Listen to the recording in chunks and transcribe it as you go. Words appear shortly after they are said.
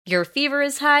Your fever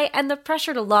is high, and the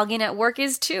pressure to log in at work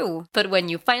is too. But when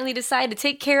you finally decide to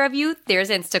take care of you, there's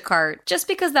Instacart. Just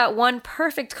because that one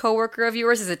perfect coworker of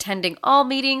yours is attending all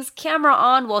meetings, camera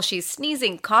on while she's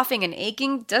sneezing, coughing, and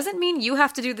aching, doesn't mean you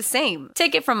have to do the same.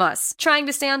 Take it from us. Trying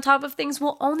to stay on top of things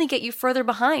will only get you further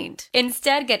behind.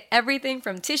 Instead, get everything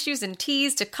from tissues and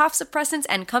teas to cough suppressants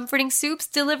and comforting soups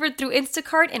delivered through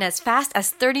Instacart in as fast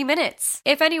as 30 minutes.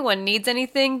 If anyone needs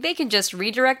anything, they can just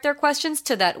redirect their questions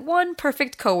to that one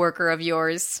perfect coworker of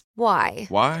yours. Why?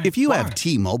 Why? If you have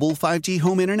T-Mobile 5G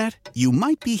home internet, you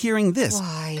might be hearing this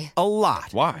Why? a lot.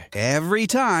 Why? Every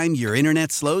time your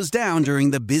internet slows down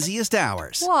during the busiest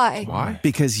hours. Why? Why?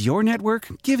 Because your network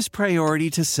gives priority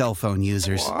to cell phone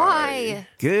users. Why?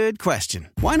 Good question.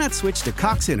 Why not switch to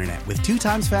Cox Internet with 2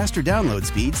 times faster download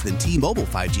speeds than T-Mobile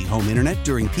 5G home internet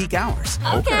during peak hours?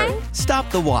 Okay. Stop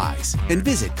the whys and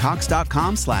visit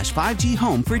cox.com/5G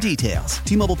home for details.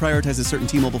 T-Mobile prioritizes certain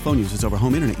T-Mobile phone users over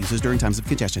home internet users during times of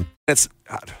congestion. It's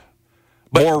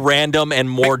more random and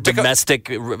more domestic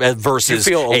versus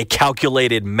a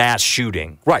calculated mass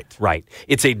shooting. Right.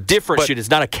 It's a different shoot.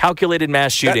 It's not a calculated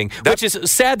mass shooting, which is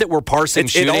sad that we're parsing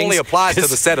shootings. It only applies to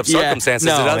the set of circumstances.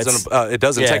 It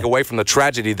doesn't take away from the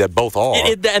tragedy that both are.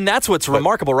 And that's what's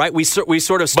remarkable, right? We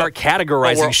sort of start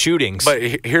categorizing shootings. But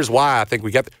here's why I think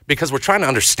we get because we're trying to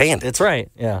understand it. That's right,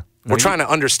 yeah. We're trying to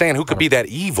understand who could be that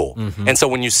evil. Mm-hmm. And so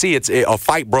when you see a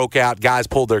fight broke out, guys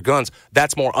pulled their guns,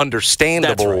 that's more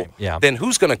understandable than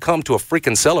who's going to come to a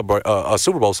freaking a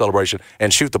Super Bowl celebration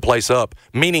and shoot the place up,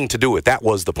 meaning to do it. That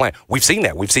was the plan. We've seen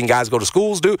that. We've seen guys go to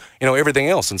schools do, everything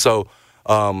else. And so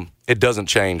it doesn't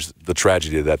change the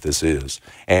tragedy that this is.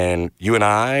 And you and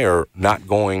I are not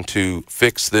going to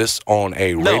fix this on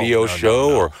a radio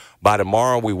show or by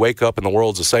tomorrow we wake up and the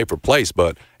world's a safer place.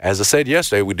 But as I said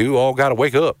yesterday, we do all got to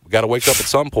wake up. We got to wake up at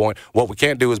some point. What we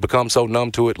can't do is become so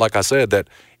numb to it, like I said, that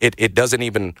it doesn't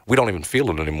even, we don't even feel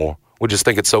it anymore. We just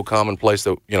think it's so commonplace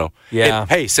that,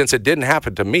 hey, since it didn't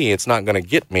happen to me, it's not going to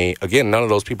get me. Again, none of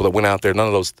those people that went out there, none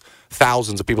of those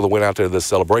thousands of people that went out there to this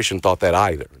celebration thought that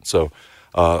either. So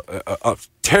a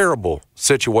terrible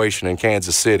situation in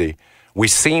Kansas City. We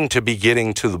seem to be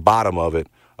getting to the bottom of it.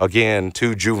 Again,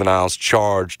 2 juveniles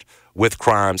charged with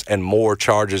crimes and more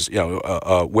charges,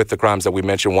 with the crimes that we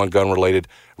mentioned, 1 gun-related,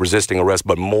 resisting arrest,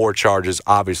 but more charges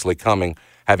obviously coming,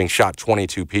 having shot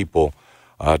 22 people.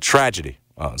 Tragedy.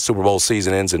 Super Bowl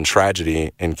season ends in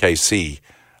tragedy in KC.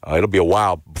 It'll be a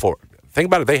while before. Think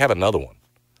about it. They have another one.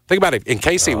 Think about it. In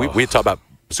KC, we talk about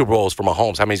Super Bowls for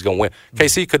Mahomes, how many he's going to win.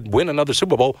 KC could win another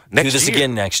Super Bowl next year. Do this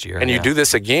again next year. And you do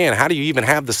this again, how do you even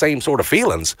have the same sort of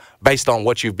feelings based on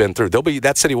what you've been through?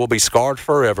 That city will be scarred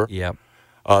forever. Yep.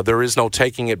 There is no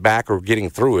taking it back or getting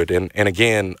through it. And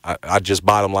again, I just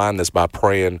bottom line this by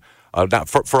praying, not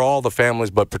for all the families,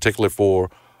 but particularly for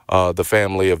the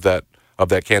family of that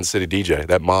Kansas City DJ,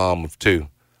 that mom of 2.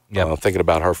 Yep. Thinking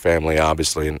about her family,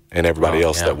 obviously, and everybody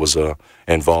else that was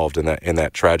involved in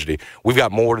that tragedy. We've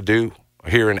got more to do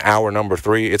here in hour number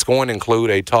 3. It's going to include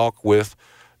a talk with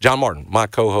John Martin, my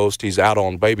co-host. He's out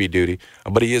on baby duty,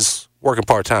 but he is working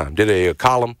part-time. Did a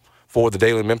column for the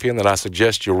Daily Memphian that I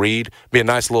suggest you read. Be a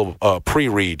nice little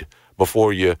pre-read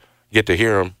before you get to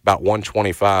hear him, about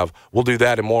 1:25. We'll do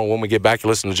that and more when we get back. You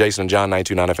listen to Jason and John,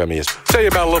 92.9 FM ES. Tell you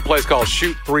about a little place called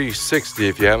Shoot 360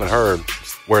 if you haven't heard,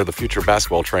 where the future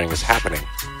basketball training is happening.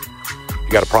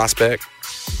 You got a prospect?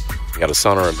 You got a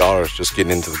son or a daughter that's just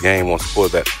getting into the game, wants to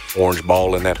put that orange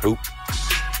ball in that hoop.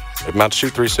 They're about to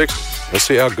Shoot 360. Let's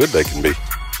see how good they can be.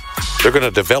 They're going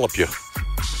to develop you.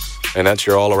 And that's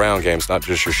your all-around game. It's not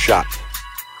just your shot.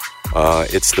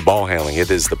 It's the ball handling.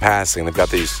 It is the passing. They've got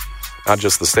these, not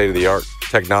just the state-of-the-art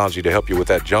technology to help you with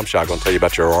that jump shot. Going to tell you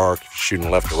about your arc,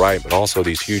 shooting left to right, but also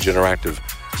these huge interactive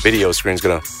video screens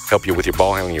going to help you with your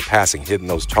ball handling, your passing, hitting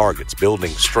those targets,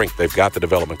 building strength. They've got the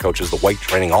development coaches, the weight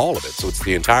training, all of it. So it's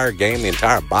the entire game, the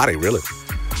entire body, really,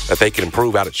 that they can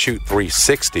improve out at Shoot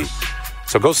 360.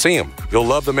 So go see them. You'll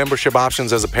love the membership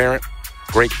options as a parent.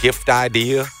 Great gift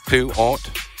idea, too,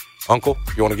 aunt, uncle.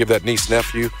 If you want to give that niece,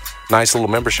 nephew, nice little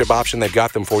membership option, they've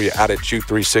got them for you out at Shoot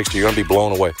 360. You're going to be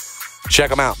blown away.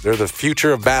 Check them out. They're the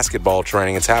future of basketball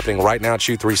training. It's happening right now at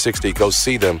Shoot 360. Go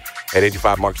see them at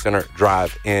 85 Market Center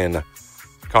Drive in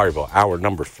Collierville. Hour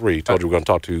number 3. Told you we're going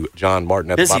to talk to John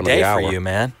Martin at the bottom of the hour. Busy day for you,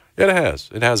 man. It has.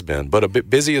 It has been. But a bit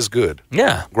busy is good.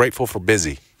 Yeah. Grateful for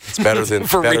busy. It's better than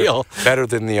real. Better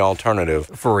than the alternative.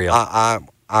 For real.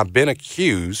 I've been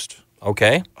accused.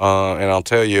 Okay. And I'll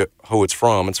tell you who it's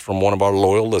from. It's from one of our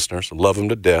loyal listeners. I love him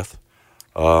to death.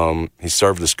 He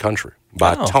served this country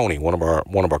by Tony, one of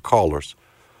our callers,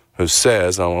 who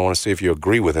says, I want to see if you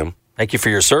agree with him. Thank you for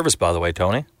your service, by the way,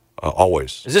 Tony.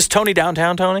 always. Is this Tony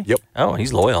downtown, Tony? Yep. Oh,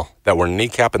 he's loyal. That we're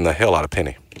kneecapping the hell out of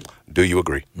Penny. Do you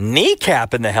agree?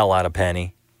 Kneecapping the hell out of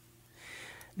Penny.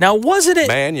 Now, wasn't it?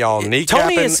 Man, y'all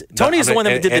kneecapping. Tony is the one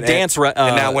that did the dance. And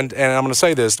now, and I'm going to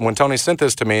say this: when Tony sent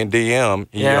this to me in DM,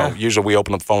 you know, usually we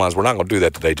open up the phone lines. We're not going to do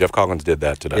that today. Jeff Coggins did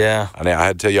that today. Yeah. I mean, I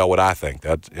had to tell y'all what I think.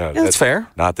 That's fair.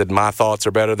 Not that my thoughts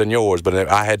are better than yours, but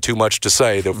I had too much to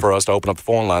say for us to open up the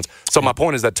phone lines. So my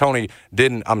point is that Tony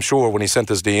didn't. I'm sure when he sent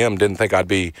this DM, didn't think I'd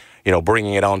be,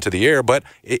 bringing it onto the air. But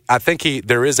I think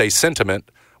there is a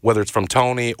sentiment, whether it's from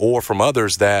Tony or from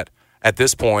others, that at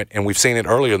this point, and we've seen it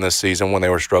earlier in this season when they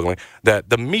were struggling, that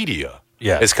the media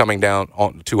is coming down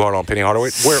too hard on Penny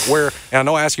Hardaway. Where, and I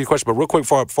know I asked you a question, but real quick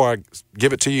before I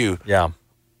give it to you,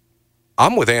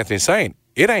 I'm with Anthony saying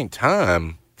it ain't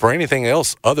time for anything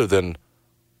else other than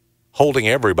holding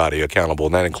everybody accountable,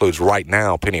 and that includes right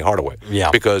now Penny Hardaway. Yeah.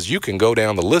 Because you can go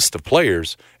down the list of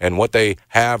players and what they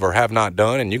have or have not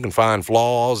done, and you can find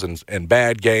flaws and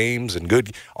bad games and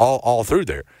good all through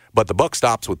there. But the buck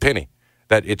stops with Penny.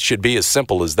 That it should be as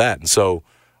simple as that. And so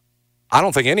I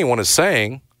don't think anyone is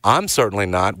saying, I'm certainly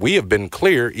not, we have been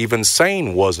clear, even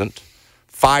Sane wasn't,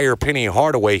 fire Penny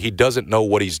Hardaway, he doesn't know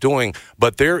what he's doing.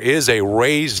 But there is a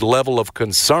raised level of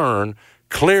concern,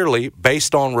 clearly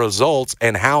based on results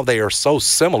and how they are so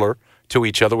similar to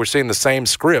each other. We're seeing the same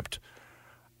script.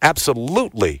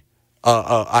 Absolutely,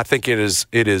 I think it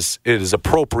is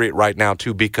appropriate right now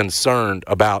to be concerned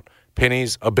about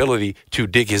Penny's ability to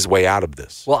dig his way out of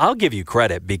this. Well, I'll give you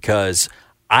credit because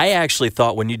I actually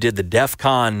thought when you did the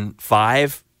DEFCON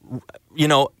 5,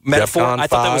 metaphor, I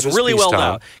thought that was really well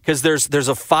done because there's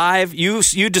a 5. You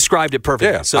described it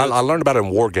perfectly. Yeah, so I learned about it in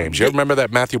War Games. You ever remember that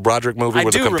Matthew Broderick movie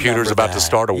where the computer's about to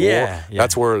start a war? Yeah.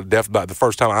 That's where the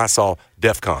first time I saw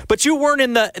DEFCON. But you weren't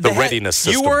in the readiness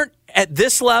system. You weren't at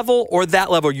this level or that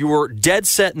level. You were dead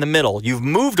set in the middle. You've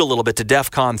moved a little bit to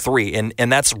DEFCON 3,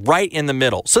 and that's right in the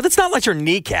middle. So that's not like you're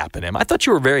kneecapping him. I thought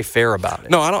you were very fair about it.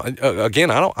 No, I don't.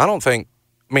 I don't think.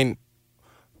 I mean,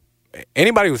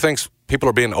 anybody who thinks people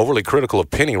are being overly critical of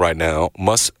Penny right now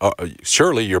must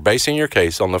surely you're basing your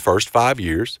case on the first 5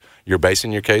 years. You're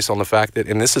basing your case on the fact that,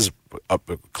 and this is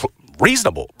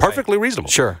reasonable, perfectly reasonable.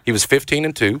 Sure, he was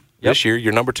 15-2 this year.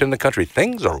 You're number 10 in the country.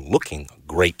 Things are looking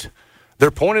great. They're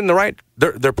pointing the right.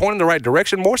 They're pointing the right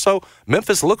direction. More so,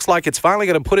 Memphis looks like it's finally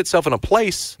going to put itself in a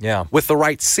place with the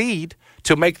right seed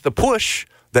to make the push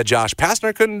that Josh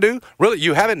Pastner couldn't do. Really,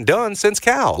 you haven't done since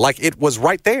Cal. Like, it was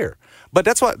right there. But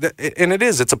that's what, and it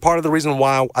is. It's a part of the reason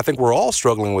why I think we're all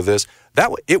struggling with this.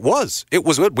 It was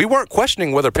good. We weren't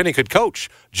questioning whether Penny could coach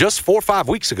just 4 or 5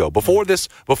 weeks ago before this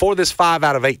 5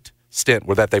 out of 8 stint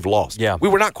where that they've lost. Yeah. We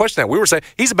were not questioning that. We were saying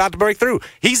he's about to break through.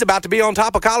 He's about to be on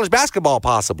top of college basketball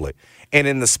possibly. And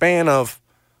in the span of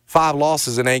 5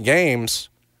 losses in 8 games,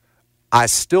 I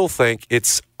still think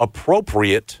it's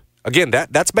appropriate. Again,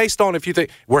 that's based on if you think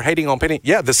we're hating on Penny.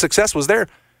 Yeah, the success was there.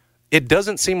 It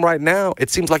doesn't seem right now. It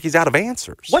seems like he's out of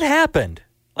answers. What happened?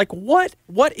 Like, what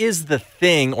is the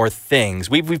thing or things?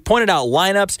 We've pointed out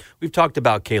lineups. We've talked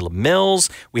about Caleb Mills.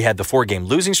 We had the 4-game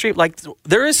losing streak. Like,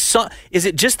 there is some. Is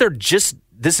it just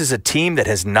this is a team that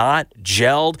has not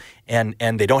gelled and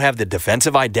they don't have the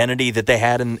defensive identity that they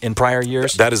had in prior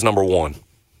years? That is number one.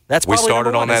 We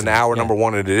started on that in hour number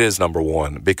 1, and it is number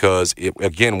 1 because,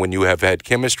 again, when you have had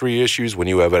chemistry issues, when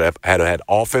you have had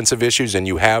offensive issues, and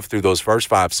you have through those first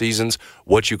 5 seasons,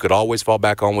 what you could always fall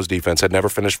back on was defense. Had never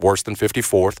finished worse than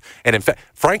 54th. And, in fact,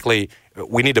 frankly,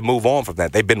 we need to move on from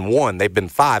that. They've been 1, they've been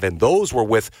 5, and those were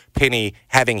with Penny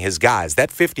having his guys.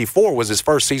 That 54 was his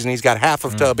first season. He's got half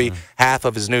of Tubby, half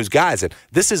of his new guys. And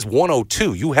this is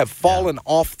 102. You have fallen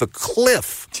off the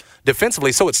cliff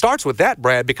defensively. So it starts with that,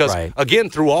 Brad, because, again,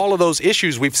 through all of those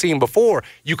issues we've seen before,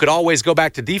 you could always go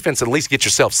back to defense and at least get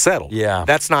yourself settled. Yeah.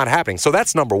 That's not happening. So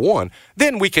that's number 1.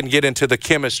 Then we can get into the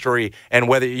chemistry and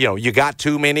whether, you got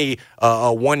too many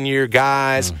one-year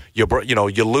guys. You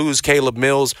lose Caleb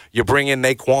Mills. You bring in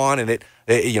Naquan, and it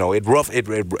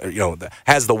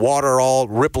has the water all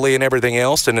ripply and everything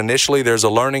else. And initially there's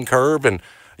a learning curve, and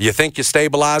you think you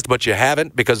stabilized, but you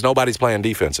haven't because nobody's playing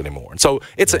defense anymore. And so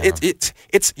it's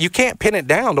you can't pin it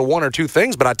down to 1 or 2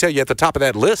 things, but I tell you at the top of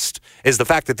that list is the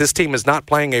fact that this team is not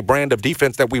playing a brand of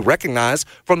defense that we recognize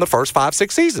from the first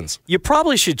 5-6 seasons. You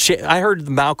probably should I heard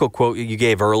the Malco quote you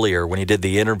gave earlier when you did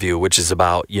the interview, which is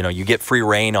about, you get free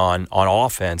reign on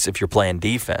offense if you're playing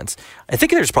defense. I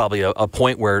think there's probably a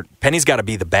point where Penny's got to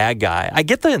be the bad guy. I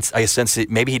get the sense that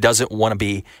maybe he doesn't want to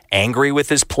be angry with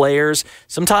his players.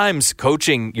 Sometimes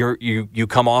coaching, you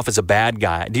come off as a bad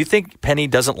guy. Do you think Penny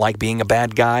doesn't like being a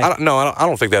bad guy? I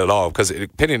don't think that at all, because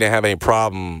Penny didn't have any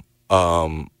problem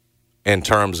in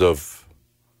terms of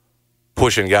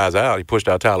pushing guys out. He pushed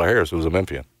out Tyler Harris, who was a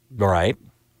Memphian. Right.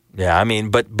 Yeah, I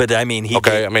mean, but I mean, he.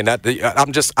 Okay, I mean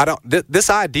this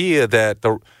idea that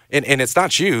and it's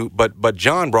not you, but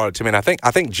John brought it to me, and I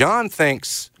think John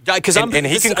thinks because and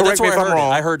he can correct me if I'm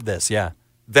wrong. I heard this, yeah.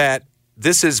 That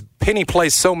this is Penny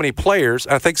plays so many players.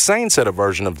 I think Sane said a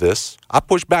version of this. I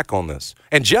pushed back on this,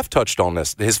 and Jeff touched on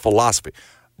this, his philosophy.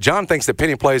 John thinks that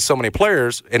Penny plays so many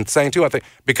players, and Sane too, I think,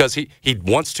 because he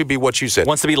wants to be what you said.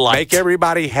 Wants to be liked. Make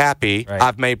everybody happy. Right.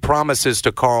 I've made promises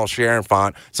to Carl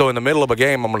Sharonfont. So in the middle of a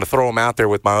game, I'm going to throw him out there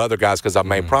with my other guys because I've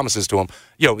made promises to him.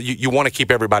 You want to keep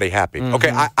everybody happy. Mm-hmm.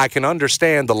 Okay, I can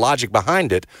understand the logic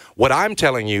behind it. What I'm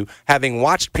telling you, having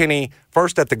watched Penny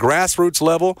first at the grassroots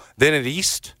level, then at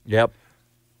East,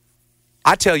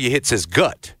 I tell you, it's his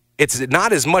gut. It's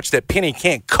not as much that Penny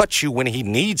can't cut you when he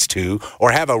needs to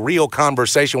or have a real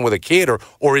conversation with a kid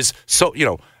or is so,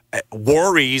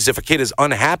 worries if a kid is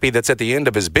unhappy that's at the end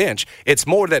of his bench. It's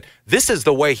more that this is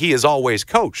the way he has always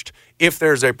coached. If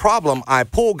there's a problem, I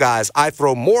pull guys, I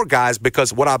throw more guys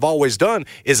because what I've always done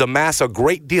is amass a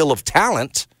great deal of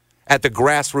talent at the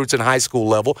grassroots and high school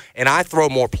level, and I throw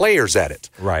more players at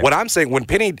it. Right. What I'm saying, when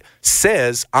Penny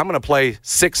says, I'm going to play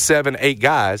 6, 7, 8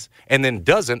 guys, and then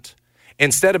doesn't,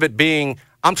 instead of it being,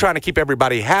 I'm trying to keep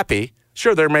everybody happy,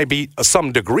 sure, there may be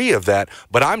some degree of that,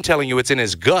 but I'm telling you it's in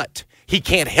his gut. He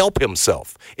can't help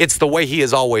himself. It's the way he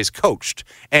has always coached.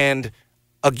 And,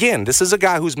 again, this is a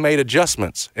guy who's made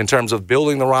adjustments in terms of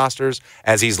building the rosters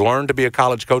as he's learned to be a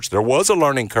college coach. There was a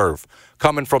learning curve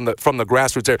coming from the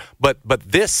grassroots area. But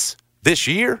this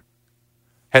year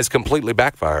has completely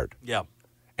backfired. Yeah.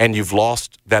 And you've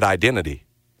lost that identity.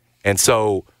 And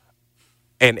so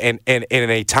 – And in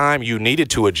a time you needed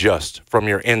to adjust from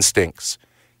your instincts.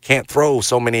 Can't throw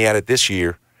so many at it this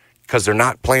year because they're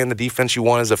not playing the defense you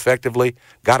want as effectively.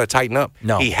 Got to tighten up.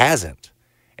 No. He hasn't.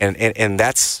 And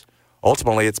that's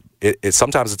ultimately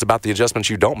sometimes it's about the adjustments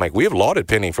you don't make. We have lauded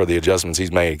Penny for the adjustments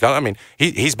he's made. I mean,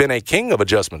 he's been a king of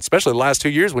adjustments, especially the last 2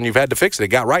 years when you've had to fix it. It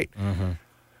got right. Mm-hmm.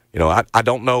 I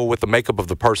don't know with the makeup of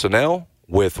the personnel,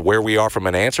 with where we are from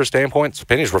an answer standpoint,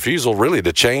 Penny's refusal really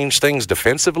to change things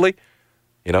defensively.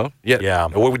 Yeah.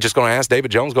 We're just going to ask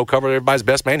David Jones go cover everybody's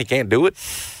best man. He can't do it.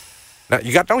 Now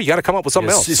you got to come up with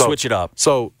something else. Switch it up.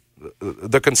 So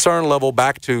the concern level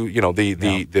back to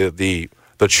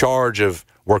the charge of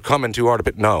we're coming too hard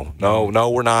to.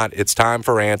 No, we're not. It's time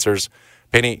for answers.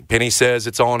 Penny says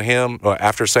it's on him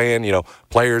after saying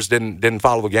players didn't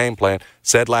follow the game plan.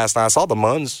 Said last night I saw the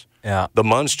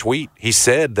Munns tweet. He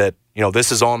said that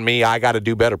this is on me. I got to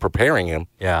do better preparing him.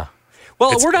 Yeah.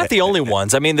 Well, we're not the only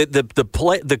ones. I mean,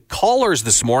 the callers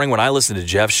this morning when I listened to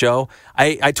Jeff's show,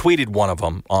 I tweeted one of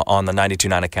them on the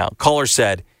 92.9 account. Caller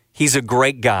said, he's a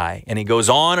great guy, and he goes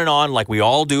on and on like we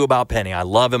all do about Penny. I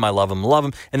love him, love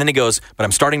him. And then he goes, but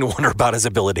I'm starting to wonder about his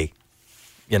ability.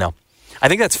 I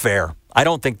think that's fair. I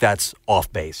don't think that's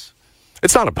off base.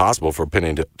 It's not impossible for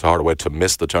Penny to Hardaway to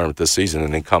miss the tournament this season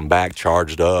and then come back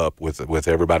charged up with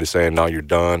everybody saying, no, you're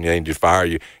done, you need to fire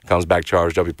you. He comes back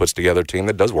charged up, he puts together a team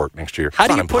that does work next year. How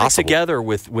do you put it together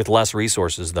with less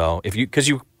resources, though?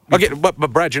 Okay, but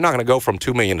Brad, you're not going to go from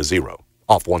 $2 million to zero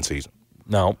off one season.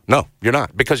 No, you're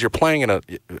not, because you're playing in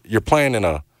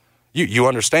a. You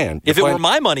understand. If it were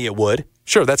my money, it would.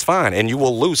 Sure, that's fine, and you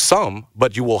will lose some,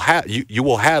 but you will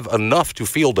have enough to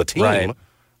field a team.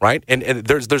 Right? And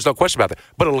there's no question about that.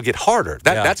 But it'll get harder.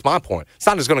 That's my point. It's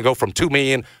not just going to go from $2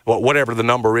 million, whatever the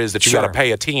number is that you got to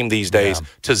pay a team these days,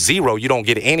 to zero. You don't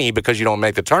get any because you don't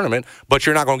make the tournament, but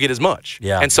you're not going to get as much.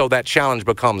 Yeah. And so that challenge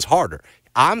becomes harder.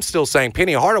 I'm still saying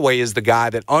Penny Hardaway is the guy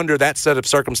that under that set of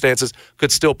circumstances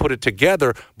could still put it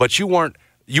together, but you weren't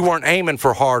aiming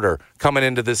for harder coming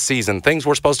into this season. Things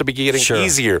were supposed to be getting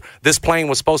easier. This plane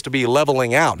was supposed to be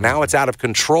leveling out. Now it's out of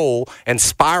control and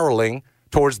spiraling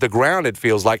towards the ground, it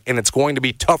feels like, and it's going to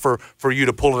be tougher for you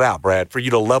to pull it out, Brad, for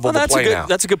you to level the plane out.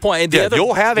 That's a good point.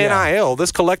 You'll have NIL.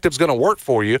 This collective's going to work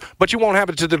for you, but you won't have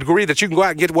it to the degree that you can go out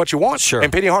and get what you want. Sure.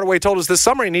 And Penny Hardaway told us this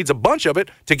summer he needs a bunch of it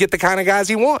to get the kind of guys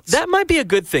he wants. That might be a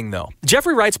good thing, though.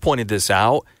 Jeffrey Wright's pointed this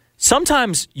out.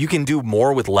 Sometimes you can do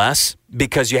more with less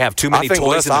because you have too many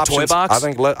toys in the toy box.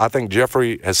 I think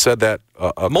Jeffrey has said that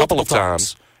a couple of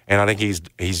times. And I think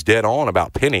he's dead on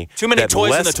about Penny. Too many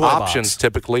toys in the toy box. Options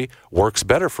typically works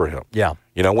better for him. Yeah.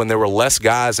 When there were less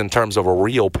guys in terms of a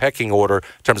real pecking order,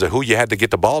 in terms of who you had to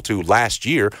get the ball to last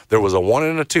year, there was a 1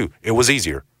 and a 2. It was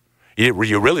easier.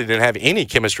 You really didn't have any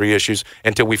chemistry issues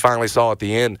until we finally saw at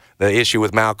the end the issue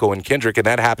with Malco and Kendrick, and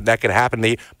that could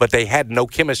happen. But they had no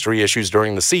chemistry issues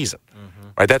during the season.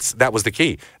 Right, that was the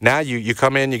key. Now you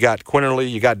come in, you got Quinterly,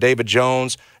 you got David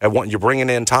Jones, you're bringing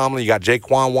in Tomlin, you got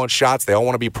Jaquan wants shots. They all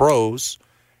want to be pros.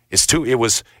 It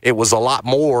was a lot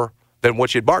more than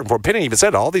what you'd bargained for. Penny even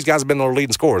said, all these guys have been their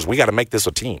leading scorers. We got to make this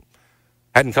a team.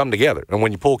 Hadn't come together. And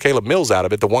when you pull Caleb Mills out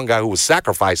of it, the one guy who was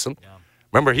sacrificing,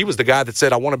 remember, he was the guy that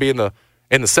said, I want to be in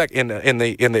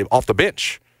the off the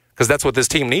bench because that's what this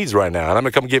team needs right now. And I'm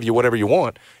going to come give you whatever you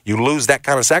want. You lose that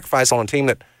kind of sacrifice on a team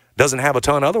that doesn't have a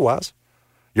ton otherwise.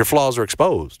 Your flaws are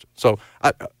exposed. So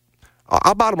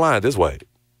I'll bottom line it this way.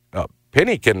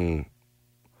 Penny can,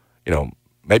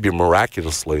 maybe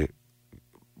miraculously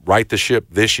right the ship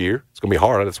this year. It's going to be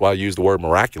hard. That's why I use the word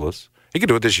miraculous. He can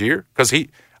do it this year because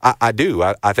I do.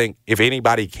 I think if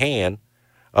anybody can,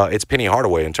 it's Penny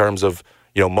Hardaway in terms of,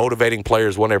 motivating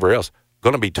players, whatever else.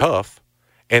 Going to be tough.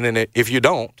 And then if you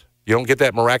don't get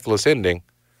that miraculous ending,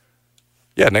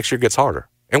 next year gets harder.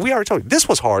 And we already told you, this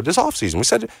was hard this offseason. We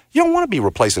said, you don't want to be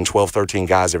replacing 12, 13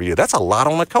 guys every year. That's a lot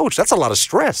on the coach. That's a lot of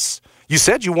stress. You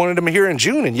said you wanted them here in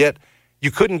June, and yet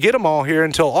you couldn't get them all here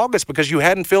until August because you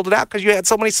hadn't filled it out because you had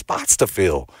so many spots to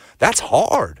fill. That's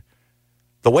hard.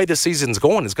 The way this season's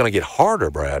going is going to get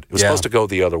harder, Brad. It was supposed to go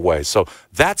the other way. So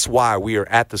that's why we are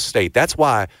at the state. That's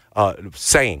why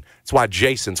Sane. It's why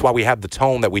Jason. It's why we have the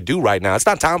tone that we do right now. It's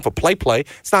not time for play.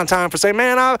 It's not time for saying,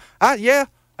 man,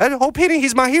 oh, Penny,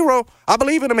 he's my hero. I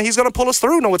believe in him, and he's going to pull us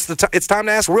through. No, it's time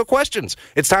to ask real questions.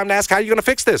 It's time to ask how you're going to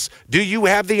fix this. Do you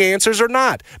have the answers or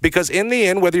not? Because in the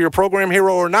end, whether you're a program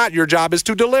hero or not, your job is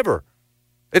to deliver.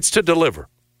 It's to deliver.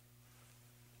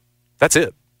 That's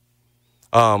it.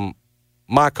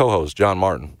 My co-host, John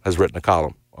Martin, has written a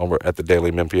column over at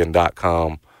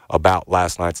thedailymemphian.com about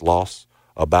last night's loss,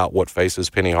 about what faces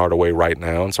Penny Hardaway right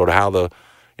now, and sort of how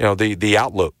the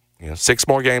outlook. 6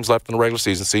 more games left in the regular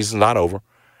season. Season's not over.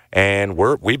 And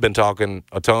we've been talking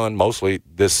a ton, mostly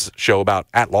this show, about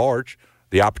at large.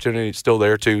 The opportunity is still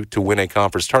there to win a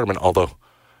conference tournament, although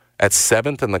at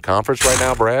 7th in the conference right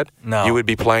now, Brad, you would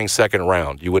be playing second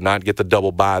round. You would not get the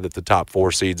double bye that the top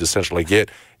 4 seeds essentially get.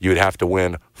 You would have to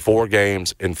win 4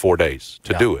 games in 4 days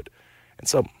to do it. And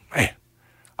so, man,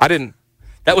 I didn't.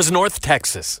 That was North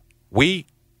Texas. We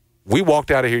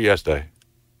walked out of here yesterday.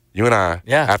 You and I,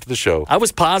 after the show. I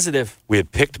was positive. We had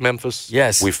picked Memphis.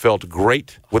 Yes. We felt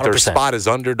great with 100%. Their spot as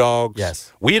underdogs.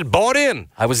 Yes. We had bought in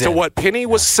to what Penny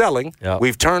was selling. Yep.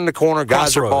 We've turned the corner.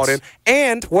 Guys are bought in.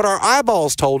 And what our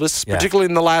eyeballs told us, particularly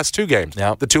in the last 2 games,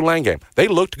 the Tulane game, they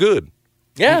looked good.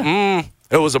 Yeah.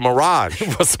 It was a mirage.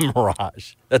 It was a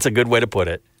mirage. That's a good way to put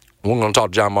it. We're going to talk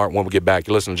to John Martin when we get back.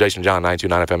 You listen to Jason John,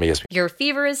 92.9 FM ESPN. Your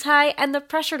fever is high and the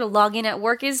pressure to log in at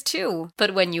work is too.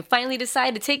 But when you finally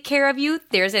decide to take care of you,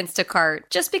 there's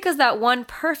Instacart. Just because that one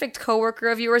perfect coworker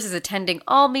of yours is attending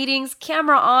all meetings,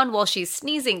 camera on while she's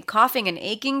sneezing, coughing, and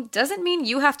aching, doesn't mean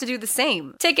you have to do the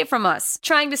same. Take it from us.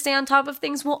 Trying to stay on top of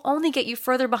things will only get you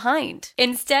further behind.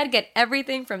 Instead, get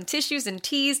everything from tissues and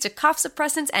teas to cough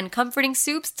suppressants and comforting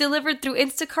soups delivered through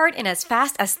Instacart in as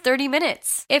fast as 30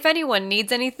 minutes. If anyone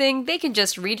needs anything, they can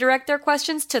just redirect their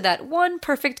questions to that one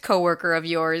perfect coworker of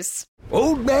yours.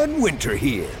 Old Man Winter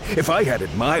here. If I had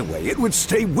it my way, it would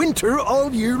stay winter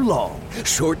all year long.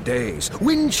 Short days,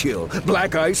 wind chill,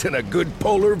 black ice, and a good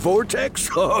polar vortex.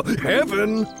 Oh,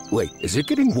 heaven. Wait, is it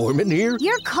getting warm in here?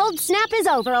 Your cold snap is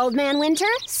over, Old Man Winter.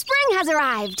 Spring has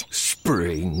arrived.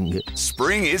 Spring.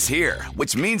 Spring is here,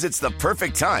 which means it's the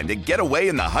perfect time to get away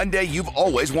in the Hyundai you've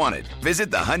always wanted.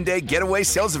 Visit the Hyundai Getaway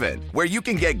Sales Event, where you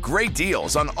can get great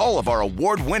deals on all of our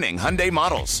award-winning Hyundai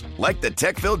models, like the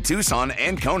tech-filled Tucson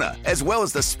and Kona, as well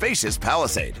as the spacious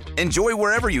Palisade. Enjoy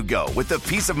wherever you go with the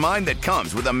peace of mind that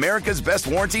comes with America's best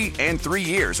warranty and 3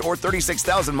 years or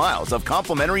 36,000 miles of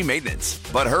complimentary maintenance.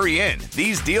 But hurry in,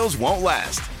 these deals won't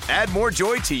last. Add more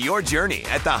joy to your journey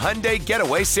at the Hyundai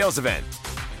Getaway Sales Event.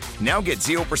 Now get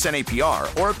 0%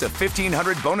 APR or up to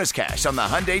 $1,500 bonus cash on the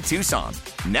Hyundai Tucson.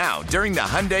 Now, during the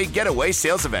Hyundai Getaway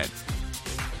Sales Event.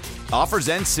 Offers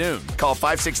end soon. Call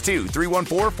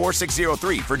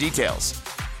 562-314-4603 for details.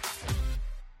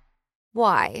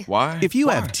 Why? If you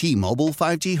have T-Mobile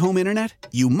 5G home internet,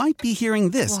 you might be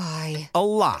hearing this Why? a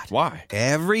lot. Why?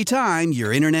 Every time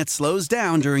your internet slows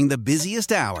down during the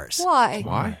busiest hours.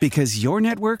 Why? Because your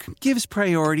network gives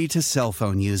priority to cell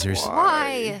phone users.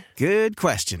 Why? Good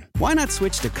question. Why not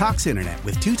switch to Cox Internet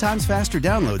with 2 times faster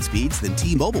download speeds than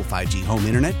T-Mobile 5G home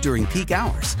internet during peak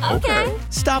hours? Okay.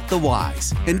 Stop the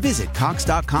whys and visit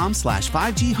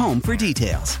cox.com/5G home for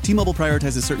details. T-Mobile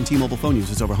prioritizes certain T-Mobile phone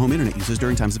users over home internet users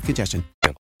during times of congestion.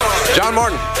 John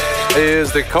Martin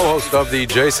is the co-host of the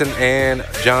Jason and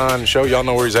John Show. Y'all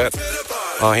know where he's at.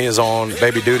 He is on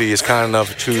baby duty. He's kind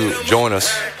enough to join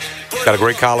us. Got a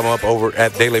great column up over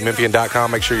at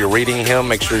dailymemphian.com. Make sure you're reading him.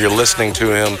 Make sure you're listening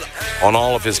to him on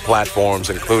all of his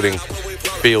platforms, including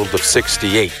Field of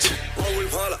 68.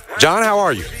 John, how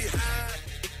are you?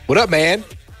 What up, man?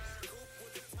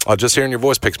 Just hearing your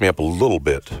voice picks me up a little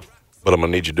bit, but I'm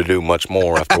gonna need you to do much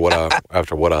more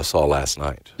after what I saw last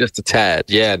night. Just a tad,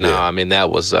 yeah. No, Yeah. I mean that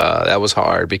was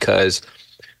hard because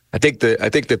I think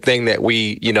the thing that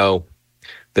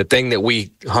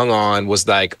we hung on was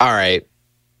like, all right,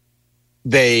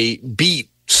 they beat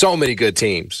so many good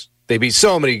teams. They beat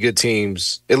so many good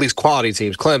teams, at least quality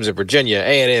teams. Clemson, Virginia,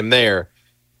 A&M there,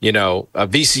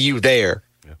 VCU there.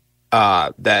 Yeah.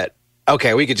 That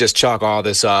okay, we could just chalk all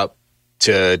this up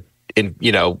to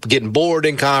getting bored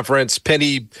in conference,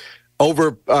 Penny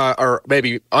over or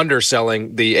maybe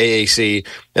underselling the AAC,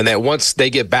 and that once they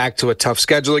get back to a tough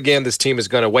schedule again, this team is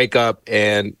going to wake up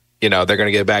and they're going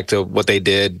to get back to what they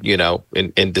did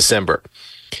in December,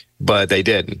 but they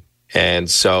didn't, and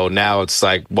so now it's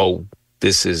like, whoa,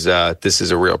 this is a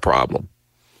real problem.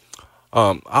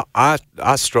 I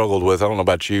struggled with, I don't know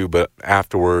about you, but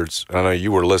afterwards, I know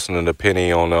you were listening to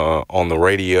Penny on the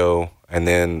radio and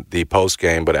then the post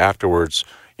game, but afterwards,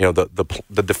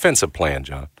 the defensive plan,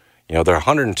 John. They're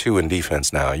 102 in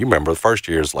defense now. You remember the first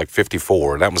year is like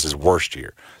 54, and that was his worst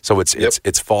year. So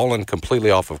it's fallen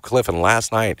completely off of a cliff. And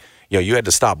last night, you had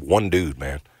to stop one dude,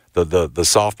 man, the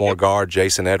sophomore guard,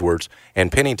 Jason Edwards.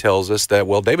 And Penny tells us that,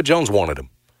 well, David Jones wanted him.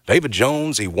 David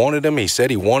Jones, he wanted him. He said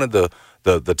he wanted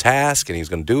the task, and he was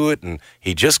going to do it, and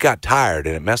he just got tired,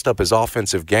 and it messed up his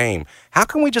offensive game. How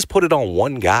can we just put it on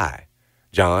one guy,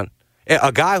 John?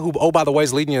 A guy who, oh, by the way,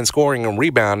 is leading you in scoring and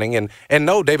rebounding. And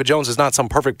no, David Jones is not some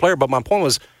perfect player, but my point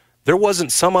was there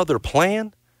wasn't some other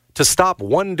plan to stop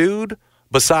one dude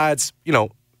besides,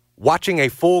 watching a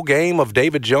full game of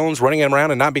David Jones running him around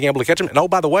and not being able to catch him. And, oh,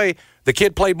 by the way, the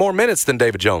kid played more minutes than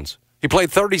David Jones. He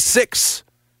played 36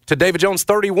 to David Jones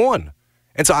 31.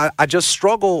 And so I just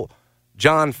struggle,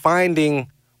 John,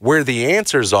 finding where the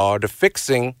answers are to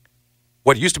fixing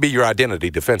what used to be your identity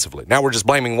defensively. Now we're just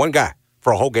blaming one guy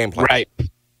for a whole game plan. Right.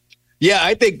 Yeah,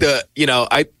 I think that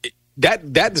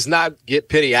does not get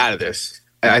Penny out of this.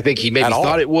 I think he maybe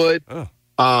thought it would.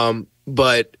 Oh.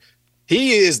 But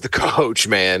he is the coach,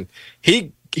 man.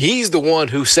 He's the one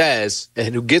who says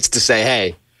and who gets to say,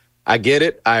 hey, I get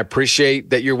it. I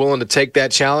appreciate that you're willing to take that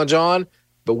challenge on,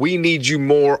 but we need you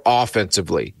more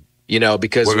offensively,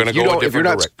 because we're going to go a different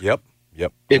direction.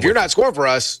 Yep. If you're not scoring for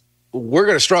us, we're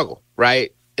going to struggle,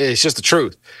 right? It's just the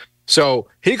truth. So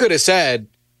he could have said,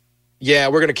 yeah,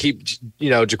 we're going to keep,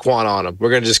 Jaquan on him. We're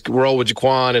going to just roll with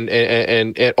Jaquan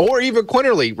and or even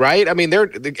Quinterly, right? I mean,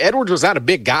 Edwards was not a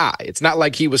big guy. It's not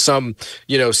like he was some,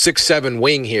 6'7"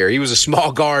 wing here. He was a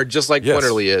small guard just like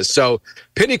Quinterly is. So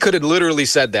Penny could have literally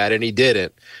said that, and he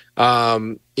didn't.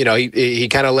 He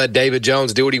kind of let David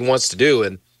Jones do what he wants to do.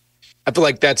 And I feel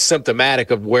like that's symptomatic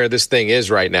of where this thing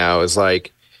is right now is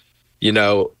like,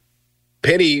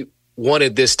 Penny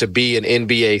wanted this to be an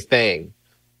NBA thing.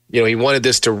 He wanted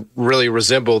this to really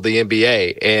resemble the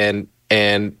NBA. And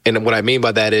what I mean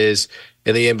by that is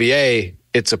in the NBA,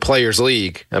 it's a players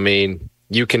league. I mean,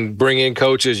 you can bring in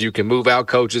coaches, you can move out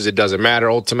coaches. It doesn't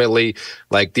matter. Ultimately,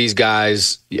 like these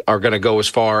guys are going to go as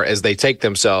far as they take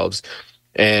themselves,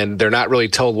 and they're not really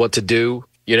told what to do.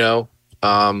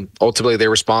 Ultimately they're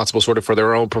responsible sort of for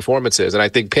their own performances. And I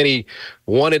think Penny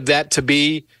wanted that to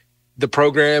be the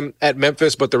program at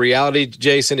Memphis, but the reality,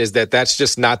 Jason, is that that's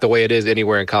just not the way it is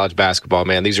anywhere in college basketball,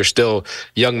 man. These are still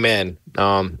young men.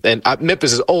 And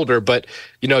Memphis is older, but,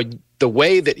 the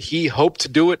way that he hoped to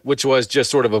do it, which was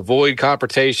just sort of avoid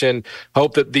confrontation,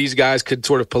 hope that these guys could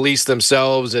sort of police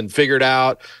themselves and figure it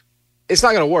out, it's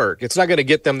not going to work. It's not going to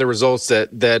get them the results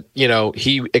that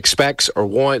he expects or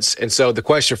wants. And so the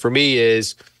question for me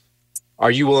is, are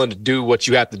you willing to do what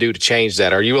you have to do to change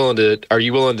that? Are you willing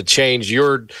to change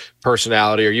your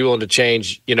personality? Are you willing to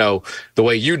change, the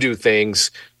way you do things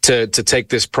to take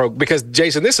this because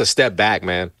Jason, this is a step back,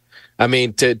 man. I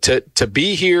mean, to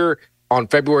be here on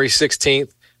February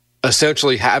 16th,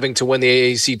 essentially having to win the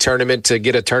AAC tournament to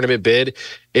get a tournament bid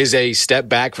is a step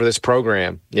back for this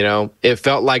program. It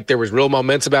felt like there was real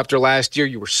momentum after last year.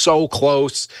 You were so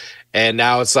close, and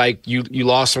now it's like you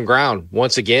lost some ground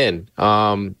once again.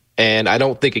 And I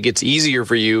don't think it gets easier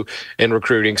for you in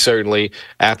recruiting, certainly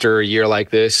after a year like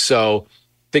this. So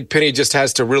I think Penny just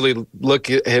has to really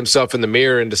look at himself in the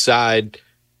mirror and decide,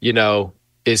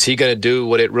 is he going to do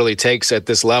what it really takes at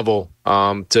this level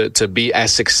to be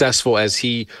as successful as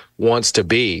he wants to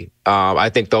be? I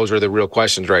think those are the real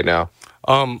questions right now.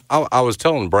 I was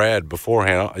telling Brad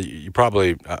beforehand. You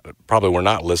probably were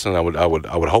not listening. I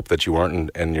would hope that you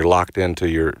weren't, and you're locked into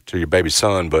your baby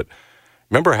son. But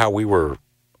remember how we were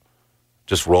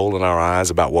just rolling our eyes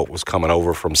about what was coming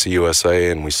over from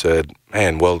CUSA, and we said,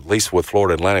 man, well, at least with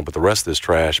Florida Atlantic, but the rest of this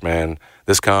trash, man,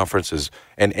 this conference is,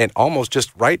 and almost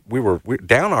just right, we're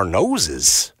down our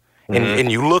noses.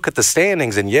 And you look at the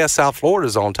standings, and yes, South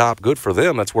Florida's on top. Good for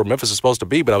them. That's where Memphis is supposed to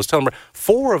be. But I was telling them,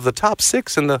 4 of the top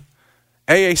 6 in the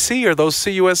AAC are those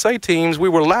CUSA teams. We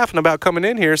were laughing about coming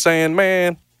in here saying,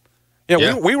 man,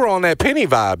 we were on that Penny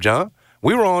vibe, John.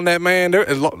 We were on that, man.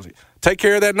 Take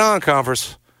care of that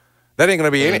non-conference. That ain't going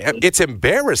to be any. It's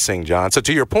embarrassing, John. So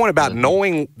to your point about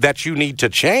knowing that you need to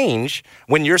change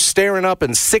when you're staring up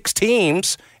and 6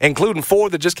 teams, including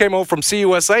 4 that just came over from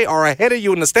CUSA, are ahead of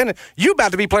you in the standing. You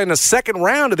about to be playing the second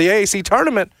round of the AAC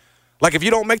tournament. Like if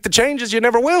you don't make the changes, you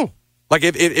never will. Like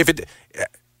if it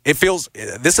feels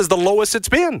this is the lowest it's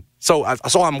been. So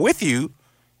I'm with you.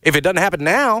 If it doesn't happen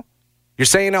now, you're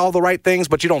saying all the right things,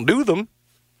 but you don't do them.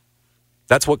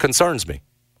 That's what concerns me.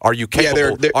 Are you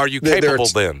capable? Are you capable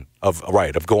then of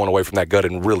going away from that gut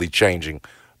and really changing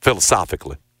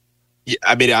philosophically? Yeah,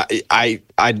 I mean,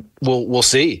 we'll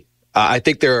see. I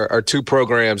think there are 2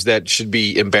 programs that should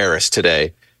be embarrassed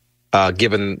today,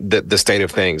 given the state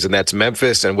of things, and that's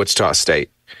Memphis and Wichita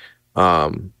State. I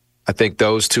think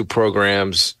those 2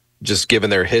 programs, just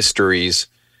given their histories,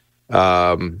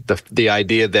 the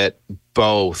idea that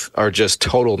both are just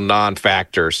total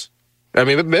non-factors. I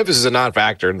mean, Memphis is a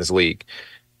non-factor in this league.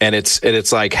 And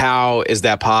it's like, how is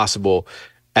that possible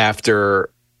after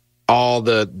all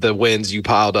the wins you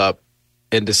piled up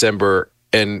in December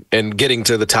and getting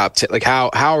to the top 10? Like, how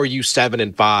are you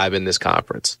 7-5 in this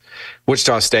conference?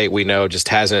 Wichita State, we know, just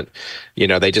hasn't,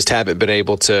 they just haven't been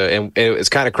able to. And it's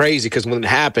kind of crazy because when it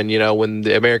happened, when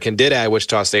the American did add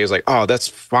Wichita State, it was like, oh, that's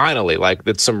finally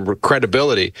that's some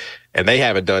credibility. And they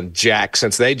haven't done jack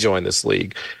since they joined this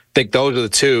league. I think those are the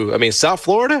 2. I mean, South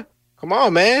Florida. Come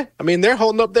on, man. I mean, they're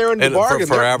holding up there in the bargain.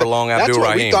 For however long That's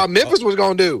what we thought Memphis was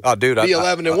going to do. Oh, dude. Be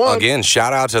 11-1. Again,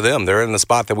 shout out to them. They're in the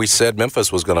spot that we said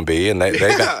Memphis was going to be, and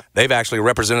they've actually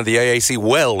represented the AAC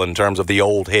well in terms of the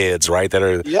old heads, right?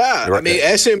 I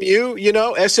mean,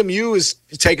 SMU is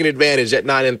taking advantage at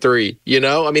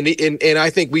 9-3, I mean, and I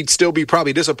think we'd still be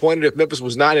probably disappointed if Memphis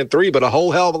was 9-3, but a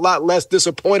whole hell of a lot less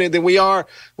disappointed than we are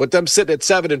with them sitting at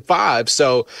 7-5.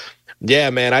 So,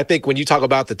 yeah, man, I think when you talk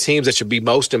about the teams that should be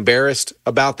most embarrassed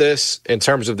about this in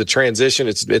terms of the transition,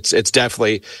 it's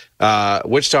definitely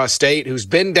Wichita State, who's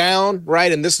been down,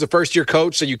 right? And this is the first-year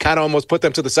coach, so you kind of almost put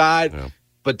them to the side. Yeah.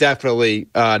 But definitely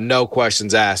no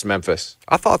questions asked, Memphis.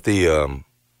 I thought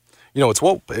it's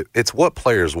what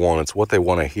players want. It's what they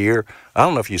want to hear. I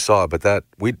don't know if you saw it, but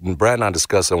Brad and I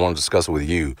discussed it. I want to discuss it with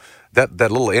you. That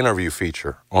little interview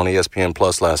feature on ESPN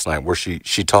Plus last night where she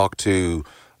talked to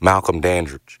Malcolm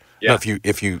Dandridge. Yeah.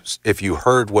 If you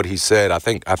heard what he said, I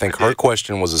think her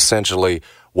question was essentially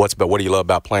what do you love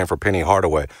about playing for Penny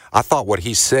Hardaway? I thought what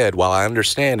he said, while I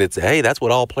understand it's hey, that's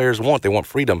what all players want. They want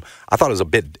freedom. I thought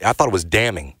it was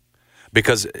damning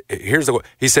because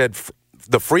he said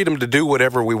the freedom to do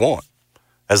whatever we want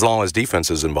as long as defense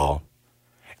is involved.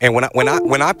 And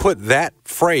when I put that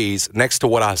phrase next to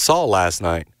what I saw last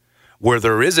night, where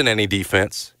there isn't any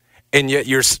defense, and yet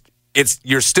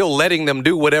you're still letting them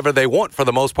do whatever they want for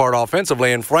the most part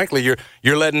offensively, and frankly,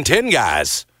 you're letting 10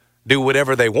 guys do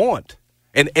whatever they want.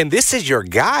 And this is your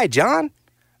guy, John.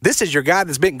 This is your guy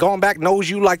that's been gone back, knows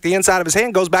you like the inside of his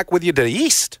hand, goes back with you to the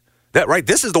East. That right?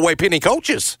 This is the way Penny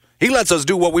coaches. He lets us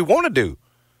do what we want to do.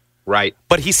 Right.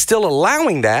 But he's still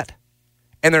allowing that,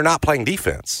 and they're not playing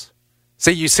defense.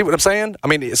 See, you see what I'm saying? I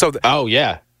mean, so oh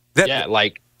yeah,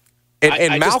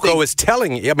 And Malco is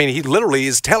telling you, I mean, he literally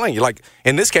is telling you, like,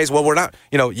 in this case, well, we're not,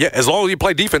 as long as you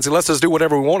play defense, he lets us do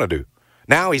whatever we want to do.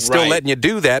 Now he's still letting you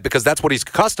do that because that's what he's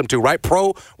accustomed to, right?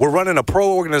 We're running a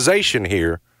pro organization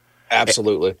here.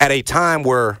 Absolutely. At a time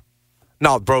where,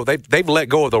 no, bro, they've let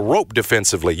go of the rope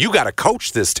defensively. You got to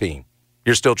coach this team.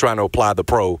 You're still trying to apply the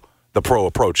pro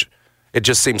approach. It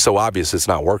just seems so obvious it's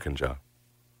not working, John.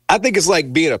 I think it's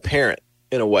like being a parent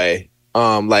in a way.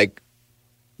 Like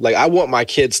I want my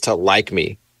kids to like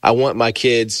me. I want my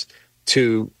kids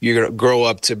to grow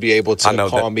up to be able to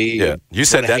call me. Yeah, you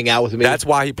said that, hang out with me. That's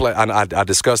why he played. I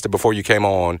discussed it before you came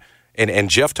on, and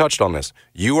Jeff touched on this.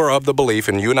 You are of the belief,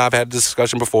 and you and I have had a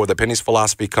discussion before, that Penny's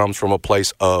philosophy comes from a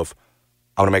place of,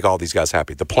 I want to make all these guys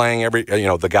happy. The playing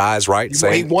the guys, right?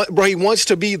 He wants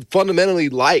to be fundamentally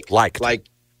liked. Like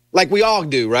we all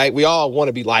do, right? We all want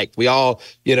to be liked. We all,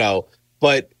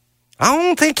 but I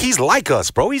don't think he's like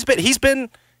us, bro. He's been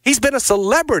a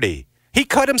celebrity. He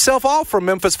cut himself off from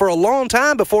Memphis for a long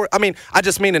time before. I mean, I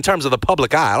just mean in terms of the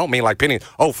public eye. I don't mean like Penny,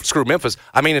 screw Memphis.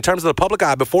 I mean in terms of the public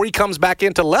eye. Before he comes back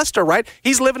into Leicester, right?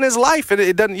 He's living his life, and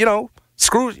it doesn't,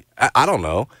 screw. I don't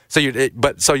know. So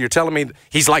you're telling me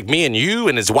he's like me and you,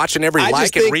 and is watching every and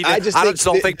reading. I just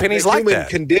don't think Penny's like that. The human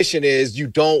condition is you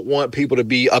don't want people to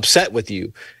be upset with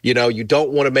you. You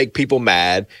don't want to make people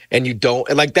mad, and you don't.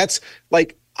 And that's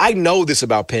I know this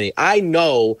about Penny. I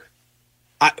know,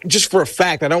 just for a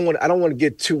fact. I don't want to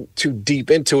get too deep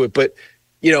into it, but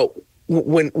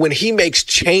when he makes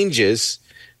changes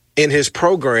in his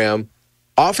program,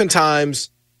 oftentimes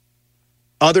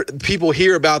other people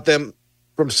hear about them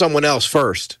from someone else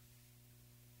first.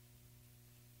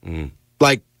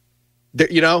 Like,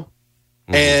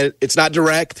 and it's not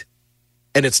direct,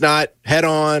 and it's not head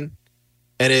on,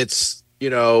 and it's,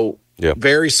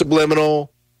 very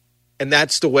subliminal. And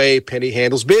that's the way Penny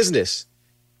handles business.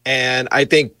 And I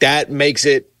think that makes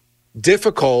it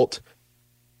difficult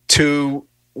to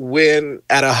win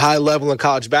at a high level in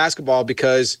college basketball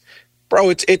because, bro,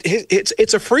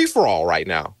 it's a free for all right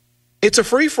now. It's a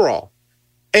free for all.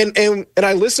 And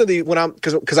I listen to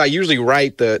because I usually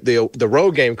write the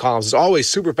road game columns. It's always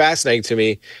super fascinating to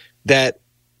me that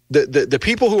the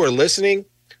people who are listening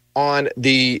on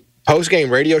the post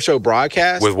game radio show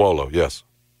broadcast with Wolo, yes.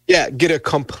 Yeah, get a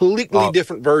completely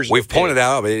different version. We've pointed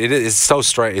out, it is so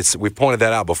strange. We've pointed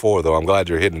that out before, though. I'm glad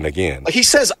you're hitting it again. Like he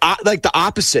says, like the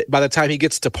opposite by the time he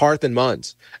gets to Parth and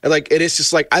Munns, and like it is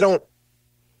just like I don't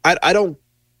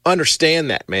understand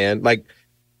that, man. Like,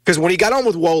 because when he got on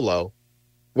with Wolo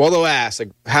asked,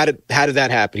 like, how did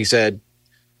that happen? He said,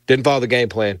 didn't follow the game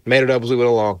plan, made it up as we went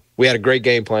along. We had a great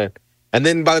game plan, and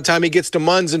then by the time he gets to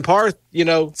Munns and Parth,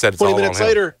 20 minutes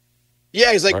later,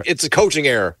 he's like, it's a coaching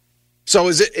error. So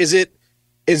is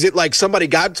it like somebody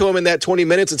got to him in that 20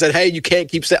 minutes and said, "Hey, you can't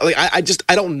keep like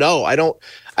I don't know. I don't."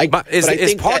 But I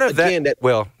think part of that, again,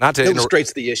 not to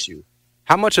illustrates the issue.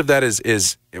 How much of that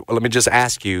is let me just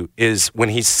ask you, is when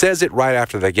he says it right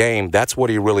after the game, that's what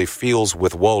he really feels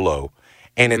with Wolo,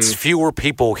 and it's fewer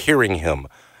people hearing him.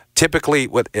 Typically,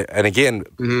 and again,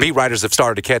 beat writers have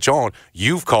started to catch on.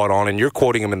 You've caught on, and you're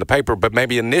quoting him in the paper. But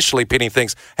maybe initially, Penny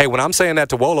thinks, "Hey, when I'm saying that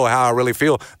to Wolo, how I really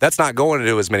feel, that's not going to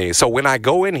do as many." So when I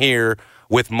go in here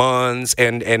with Munns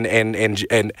and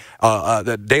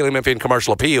the Daily Memphian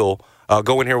Commercial Appeal,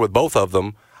 go in here with both of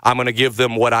them, I'm going to give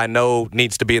them what I know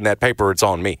needs to be in that paper. It's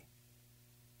on me.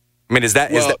 I mean, is that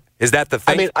the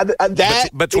thing? I mean, that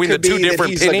between the two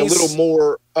different he's pennies, like a little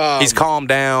more. He's calmed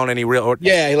down and although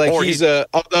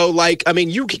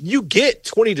you get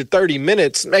 20 to 30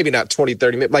 minutes, maybe not 20,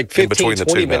 30 minutes, like 15,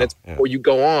 20 minutes before you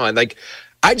go on. Like,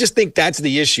 I just think that's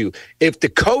the issue. If the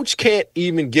coach can't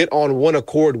even get on one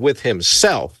accord with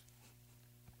himself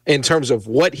in terms of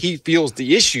what he feels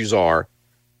the issues are,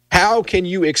 how can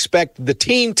you expect the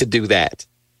team to do that?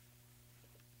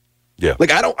 Yeah.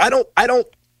 Like,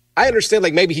 I understand,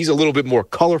 like, maybe he's a little bit more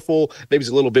colorful, maybe he's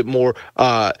a little bit more,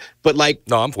 but like,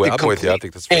 no, I'm with you. I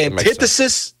think that's fair.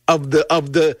 Antithesis of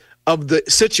the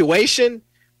situation,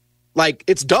 like,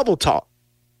 it's double talk,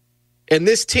 and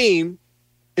this team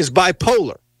is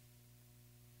bipolar,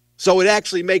 so it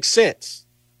actually makes sense.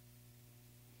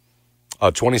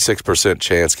 A 26%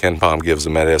 chance Ken Pom gives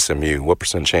them at SMU. What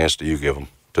percent chance do you give them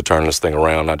to turn this thing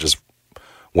around, not just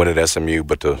win at SMU,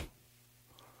 but to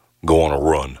go on a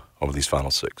run over these final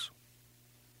six?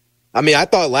 I mean, I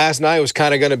thought last night was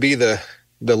kind of going to be the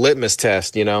litmus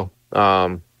test,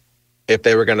 if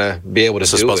they were going to be able to do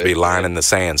it. This is supposed to be line in the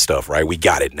sand stuff, right? We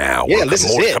got it now. Yeah, this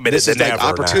is it. This is like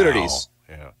opportunities.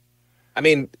 Yeah. I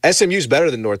mean, SMU's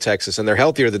better than North Texas, and they're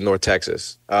healthier than North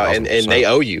Texas, and they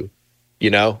owe you,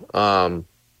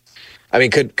 I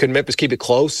mean, could Memphis keep it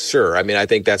close? Sure. I mean, I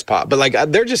think that's but like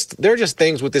they're just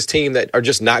things with this team that are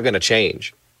just not going to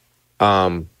change.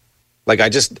 Like I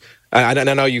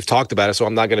know you've talked about it, so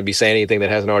I'm not going to be saying anything that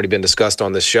hasn't already been discussed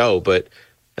on this show. But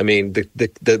I mean,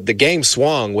 the game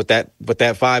swung with that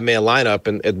 5-man lineup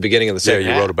at the beginning of the second half.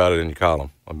 Yeah, you wrote about it in your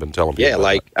column. I've been telling people. Yeah,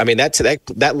 like that. I mean, that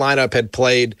lineup had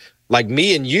played like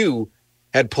me and you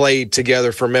had played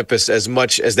together for Memphis as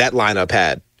much as that lineup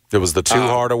had. It was the two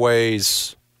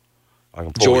Hardaways. I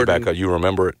can pull Jordan, you back up. You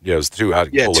remember it? Yeah, it was two. Two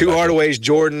Hardaways,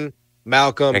 Jordan,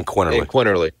 Malcolm, and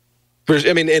Quinterly.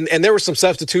 I mean, and there were some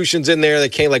substitutions in there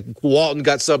that came, like Walton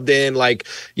got subbed in, like,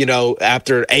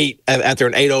 after an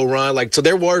 8-0 run. Like, so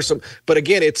there were some, but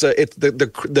again, it's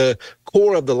the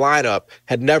core of the lineup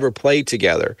had never played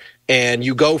together. And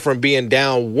you go from being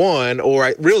down 1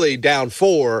 or really down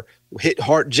 4,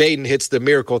 Jaden hits the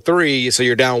miracle 3, so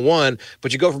you're down 1,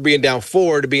 but you go from being down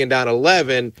 4 to being down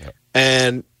 11. Yep.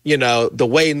 And, the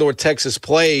way North Texas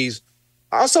plays,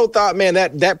 I also thought, man,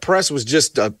 that press was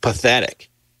just pathetic.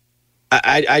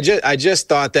 I just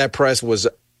thought that press was,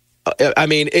 I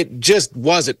mean, it just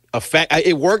wasn't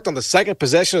it worked on the second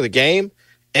possession of the game,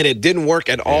 and it didn't work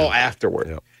at all afterward.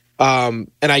 Yeah.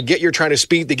 And I get you're trying to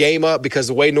speed the game up because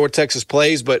the way North Texas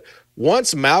plays, but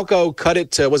once Malco cut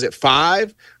it to, was it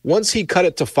 5? Once he cut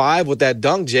it to 5 with that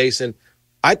dunk, Jason,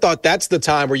 I thought that's the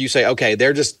time where you say, okay,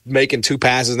 they're just making 2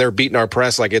 passes and they're beating our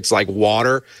press like it's like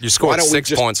water. You scored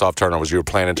 6 points off turnovers. You were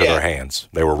playing into their hands.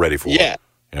 They were ready for it. Yeah.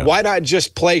 Why not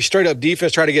just play straight up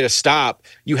defense, try to get a stop?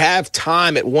 You have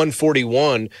time at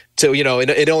 141 to,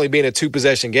 it only being a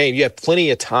 2-possession game. You have plenty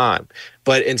of time.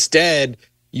 But instead,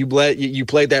 you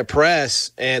played that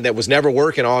press, and that was never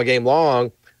working all game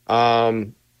long.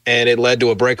 And it led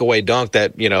to a breakaway dunk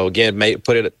that, again,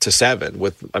 put it to 7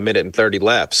 with a minute and 30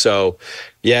 left. So,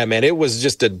 yeah, man, it was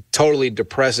just a totally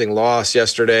depressing loss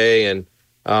yesterday. And,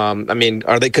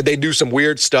 could they do some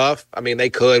weird stuff? I mean, they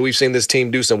could. We've seen this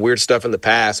team do some weird stuff in the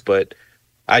past, but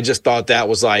I just thought that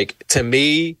was to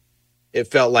me, it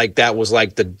felt like that was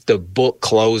like the book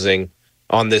closing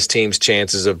on this team's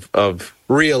chances of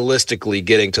realistically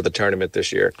getting to the tournament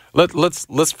this year.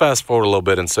 Let's fast forward a little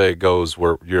bit and say it goes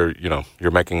where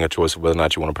you're making a choice of whether or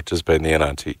not you want to participate in the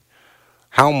NIT.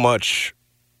 How much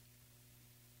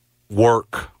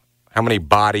work, how many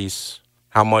bodies,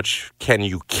 how much can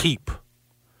you keep?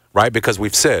 Right? Because we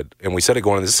said it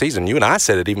going into this season, you and I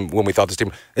said it even when we thought this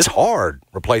team, it's hard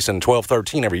replacing 12,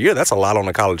 13 every year. That's a lot on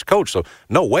a college coach. So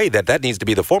no way that needs to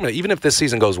be the formula. Even if this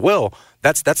season goes well,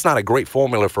 that's not a great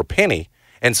formula for Penny.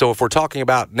 And so if we're talking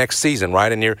about next season,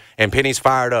 right, and Penny's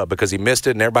fired up because he missed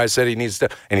it and everybody said he needs to,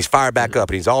 and he's fired back up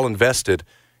and he's all invested,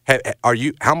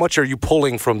 how much are you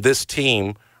pulling from this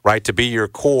team, right, to be your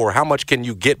core? How much can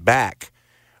you get back?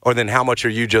 Or then how much are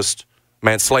you just,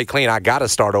 man, slate clean, I got to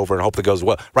start over and hope it goes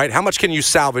well, right? How much can you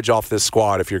salvage off this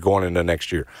squad if you're going into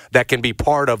next year? That can be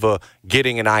part of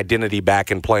getting an identity back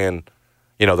and playing,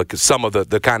 some of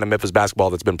the kind of Memphis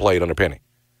basketball that's been played under Penny.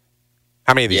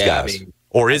 How many of these guys?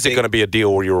 Or is it going to be a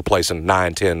deal where you're replacing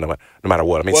 9, 10, no matter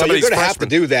what? I mean, well, some of these you're going to have to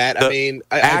freshmen, do that.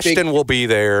 Ashton will be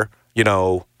there. Pierre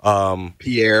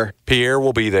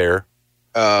will be there.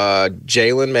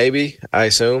 Jalen, maybe, I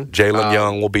assume. Jalen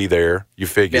Young will be there, you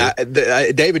figure.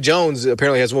 Yeah, David Jones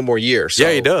apparently has 1 more year. So.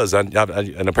 Yeah, he does. And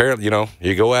apparently,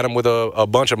 you go at him with a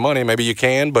bunch of money, maybe you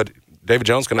can, but David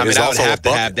Jones can. I would have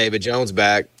to have David Jones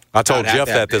back. I told Jeff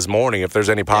that this morning, if there's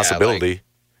any possibility.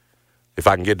 If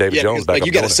I can get David Jones back,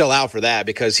 you got to sell out for that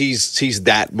because he's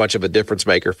that much of a difference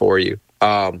maker for you.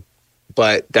 But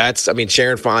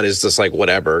Sharon Font is just like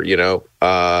whatever,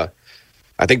 I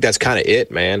think that's kind of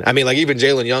it, man. I mean, even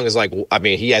Jalen Young is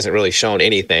he hasn't really shown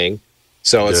anything.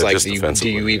 So it's do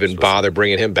you even bother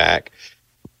bringing him back?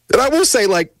 And I will say,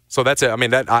 so that's it. I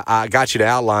mean, I got you to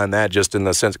outline that just in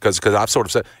the sense because I've sort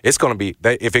of said it's going to be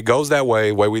if it goes that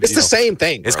way it's the same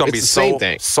thing. Bro. It's going to be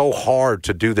so hard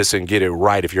to do this and get it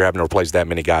right if you're having to replace that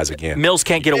many guys again. Mills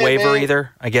can't get a waiver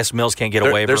either. I guess Mills can't get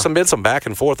a waiver. There's been some back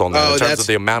and forth on that in terms of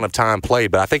the amount of time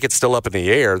played, but I think it's still up in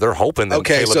the air. They're hoping that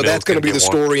Caleb Mills that's going to be the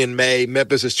story in May.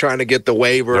 Memphis is trying to get the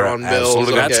waiver on Mills.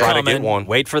 Absolutely, that's trying to get one.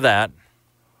 Wait for that.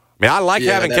 I mean, I like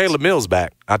having Caleb Mills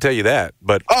back. I'll tell you that.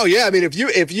 But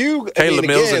if you Caleb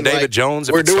Mills and David Jones,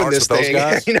 if we're it doing starts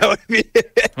this with those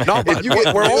guys, no, but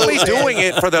we're only doing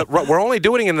it we're only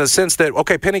doing it in the sense that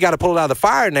Penny got to pull it out of the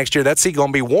fire next year. That seat going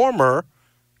to be warmer.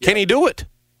 Can he do it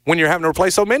when you're having to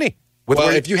replace so many?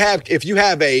 If you have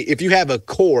a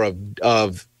core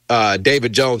of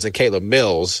David Jones and Caleb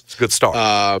Mills, it's a good start.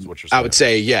 I would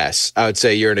say yes. I would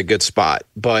say you're in a good spot.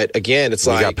 But again, it's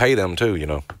you got to pay them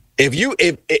too.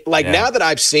 Now that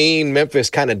I've seen Memphis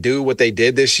kind of do what they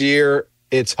did this year,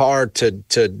 it's hard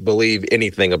to believe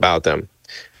anything about them,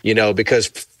 because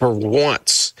for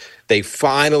once they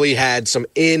finally had some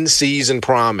in-season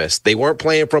promise. They weren't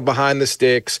playing from behind the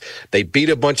sticks. They beat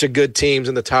a bunch of good teams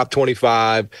in the top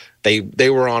 25. They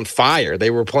were on fire.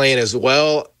 They were playing as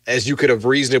well as you could have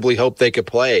reasonably hoped they could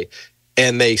play.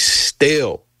 And they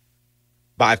still,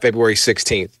 by February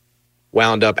 16th,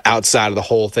 wound up outside of the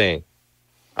whole thing.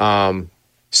 So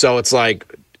it's at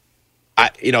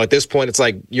this point, it's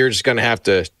you're going to have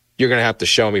to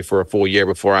show me for a full year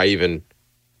before I even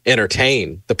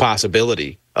entertain the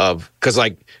possibility of, because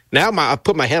now I've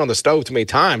put my hand on the stove too many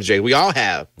times, Jay. We all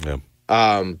have. Yeah.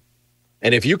 And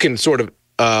if you can sort of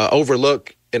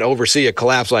overlook and oversee a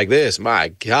collapse like this, my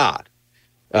God,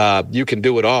 you can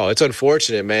do it all. It's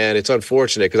unfortunate, man. It's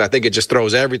unfortunate because I think it just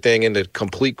throws everything into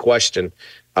complete question.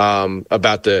 Because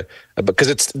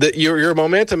your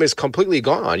momentum is completely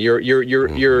gone.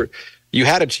 You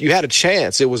had a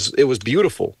chance. It was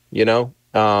beautiful,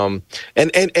 And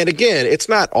again, it's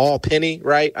not all Penny,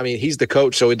 right? I mean, he's the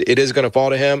coach, so it is going to fall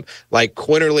to him. Like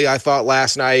Quinterly, I thought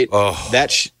last night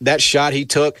that shot he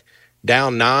took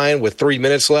down 9 with 3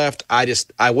 minutes left. I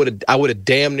would have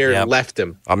damn near left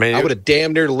him. I would have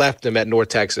damn near left him at North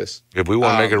Texas. If we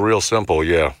want to make it real simple,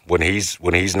 when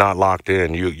he's not locked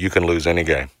in, you can lose any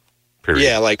game. Period.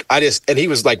 Yeah, and he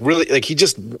was really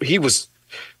he was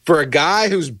for a guy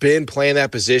who's been playing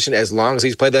that position as long as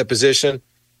he's played that position,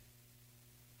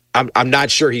 I'm not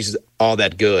sure he's all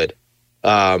that good,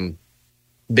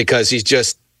 because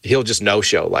he'll just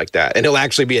no-show like that, and he'll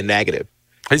actually be a negative.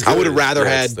 I would have rather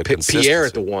had Pierre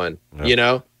at the one.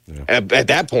 Yeah. At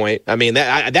that point. I mean,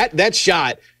 that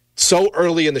shot so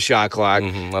early in the shot clock.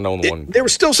 I know the one. There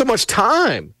was still so much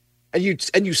time, and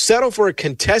you settle for a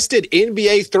contested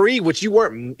NBA three, which you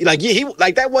weren't like.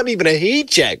 That wasn't even a heat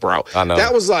check, bro. I know.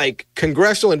 That was like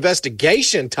congressional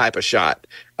investigation type of shot.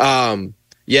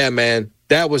 Yeah, man,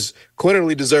 that was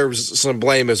clearly deserves some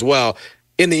blame as well.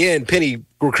 In the end, Penny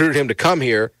recruited him to come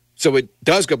here. So it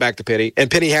does go back to Penny,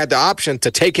 and Penny had the option to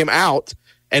take him out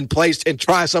and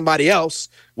try somebody else,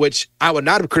 which I would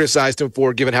not have criticized him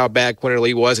for, given how bad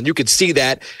Quinterly was. And you could see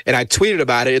that, and I tweeted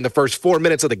about it in the first 4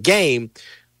 minutes of the game.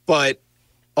 But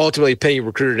ultimately, Penny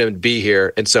recruited him to be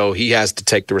here, and so he has to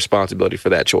take the responsibility for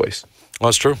that choice. Well,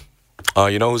 that's true.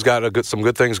 You know who's got some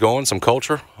good things going, some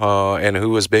culture, and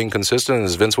who is being consistent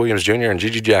is Vince Williams Jr. and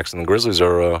Gigi Jackson. The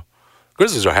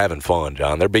Grizzlies are having fun,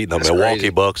 John. They're beating the Milwaukee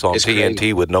Bucks on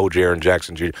TNT with no Jaren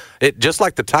Jackson Jr. Just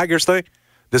like the Tigers thing,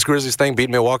 this Grizzlies thing beat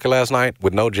Milwaukee last night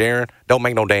with no Jaren don't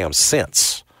make no damn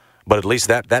sense. But at least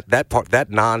that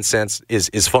nonsense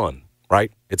is fun,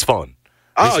 right? It's fun.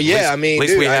 Oh, yeah. I mean, at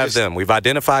least we have them. We've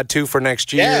identified 2 for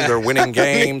next year. Yeah. They're winning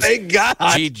games. Thank God.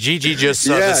 Gigi just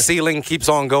the ceiling keeps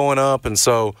on going up, and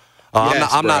so.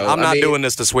 I'm not doing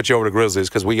this to switch over to Grizzlies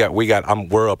because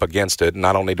we're up against it, and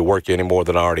I don't need to work you any more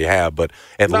than I already have. But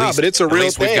but it's a real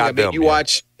thing. I mean,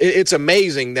 watch. It's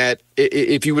amazing that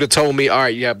if you would have told me, all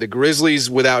right, you have the Grizzlies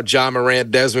without John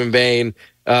Morant, Desmond Bane,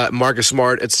 Marcus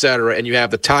Smart, etc., and you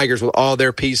have the Tigers with all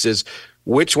their pieces.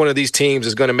 Which one of these teams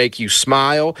is going to make you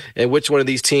smile, and which one of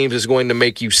these teams is going to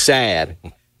make you sad?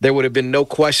 There would have been no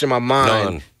question in my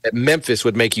mind that Memphis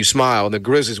would make you smile and the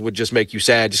Grizzlies would just make you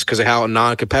sad just because of how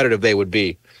non-competitive they would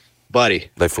be. Buddy,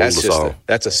 they fooled us all.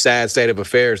 That's a sad state of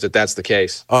affairs that's the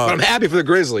case. But I'm happy for the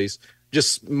Grizzlies,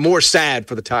 just more sad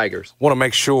for the Tigers. Want to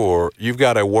make sure you've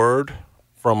got a word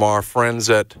from our friends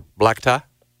at Black Tie?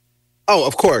 Oh,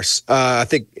 of course. I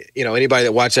think anybody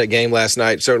that watched that game last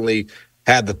night certainly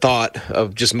had the thought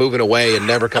of just moving away and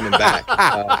never coming back.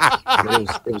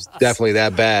 It was definitely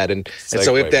that bad. And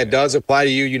so if that does apply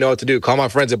to you, you know what to do. Call my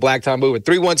friends at Black Tie Moving.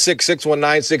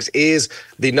 316-6196 is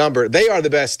the number. They are the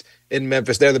best in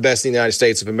Memphis. They're the best in the United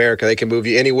States of America. They can move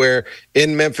you anywhere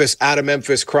in Memphis, out of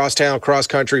Memphis, crosstown, cross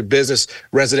country, business,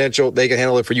 residential. They can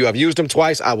handle it for you. I've used them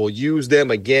twice. I will use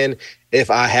them again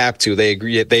if I have to. They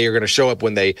agree. They are going to show up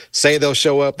when they say they'll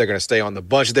show up. They're going to stay on the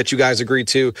budget that you guys agreed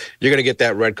to. You're going to get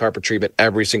that red carpet treatment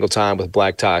every single time with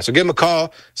Black Tie. So give them a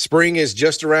call. Spring is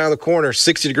just around the corner.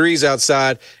 60 degrees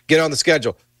outside. Get on the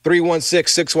schedule.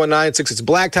 316-6196. It's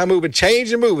Black Tie Moving.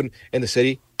 Change and moving in the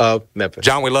city of Memphis.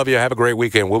 John, we love you. Have a great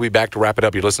weekend. We'll be back to wrap it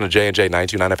up. You're listening to J&J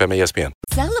 92.9 FM ESPN.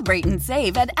 Celebrate and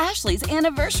save at Ashley's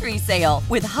Anniversary Sale.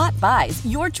 With Hot Buys,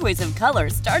 your choice of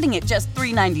colors starting at just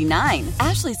 $3.99.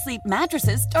 Ashley Sleep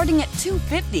mattresses starting at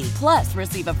 $2.50. Plus,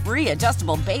 receive a free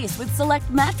adjustable base with select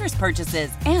mattress purchases.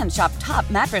 And shop top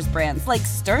mattress brands like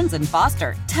Stearns &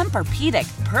 Foster,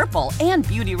 Tempur-Pedic, Purple, and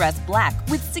Beautyrest Black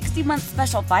with 60-month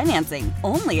special financing.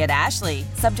 Only at Ashley.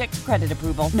 Subject to credit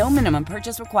approval. No minimum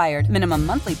purchase required. Minimum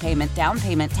monthly payment, down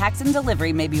payment, tax, and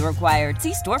delivery may be required.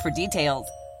 See store for details.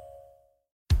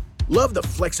 Love the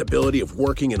flexibility of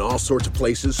working in all sorts of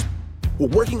places? Well,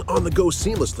 working on the go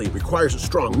seamlessly requires a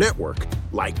strong network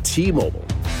like T-Mobile.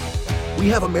 We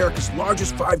have America's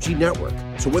largest 5G network,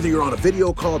 so whether you're on a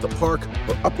video call at the park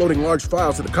or uploading large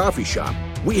files at a coffee shop,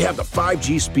 we have the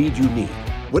 5G speed you need.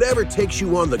 Whatever takes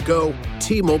you on the go,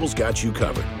 T-Mobile's got you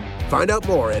covered. Find out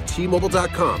more at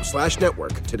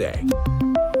T-Mobile.com/network today.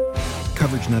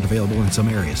 Coverage not available in some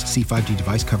areas. See 5G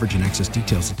device coverage and access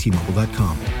details at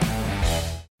T-Mobile.com.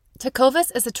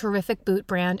 Tecovas is a terrific boot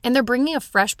brand, and they're bringing a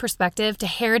fresh perspective to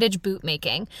heritage boot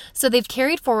making. So they've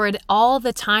carried forward all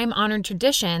the time-honored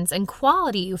traditions and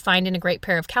quality you find in a great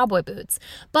pair of cowboy boots,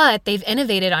 but they've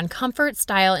innovated on comfort,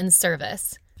 style, and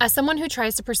service. As someone who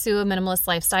tries to pursue a minimalist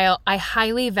lifestyle, I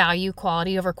highly value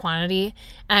quality over quantity,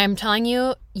 and I'm telling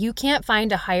you, you can't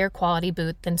find a higher quality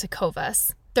boot than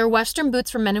Tecovas. Their Western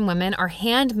boots for men and women are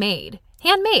handmade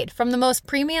from the most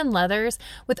premium leathers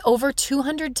with over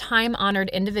 200 time-honored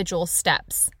individual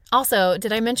steps. Also,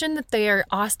 did I mention that they are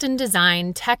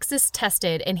Austin-designed,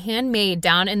 Texas-tested, and handmade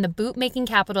down in the boot-making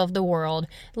capital of the world,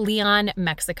 Leon,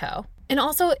 Mexico. And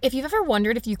also, if you've ever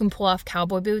wondered if you can pull off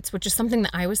cowboy boots, which is something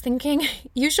that I was thinking,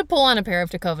 you should pull on a pair of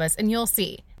Tecovas and you'll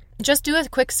see. Just do a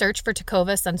quick search for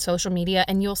Tecovas on social media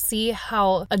and you'll see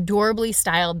how adorably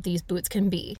styled these boots can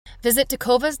be. Visit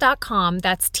tecovas.com,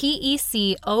 that's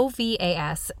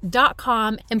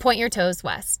TECOVAS.com, and point your toes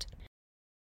west.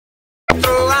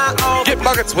 Get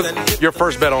buckets with your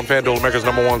first bet on FanDuel, America's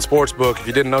 #1 sports book. If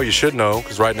you didn't know, you should know,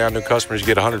 because right now new customers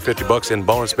get $150 in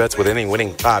bonus bets with any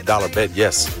winning $5 bet.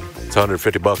 Yes, it's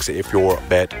 $150 if your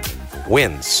bet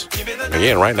wins.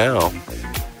 Again, right now,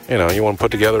 you want to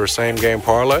put together a same-game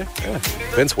parlay? Yeah.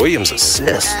 Vince Williams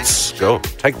assists. Go,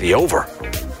 take the over.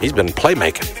 He's been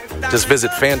playmaking. Just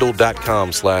visit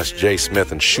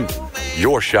FanDuel.com/JSmith and shoot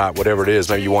your shot, whatever it is.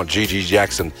 Maybe you want G.G.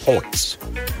 Jackson points.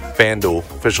 FanDuel,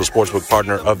 official sportsbook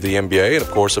partner of the NBA and, of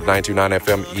course, of 92.9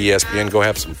 FM ESPN. Go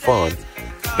have some fun.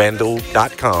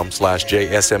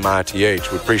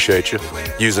 FanDuel.com/JSMITH. We appreciate you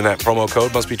using that promo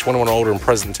code. Must be 21 or older and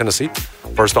present in Tennessee.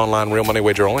 First online real money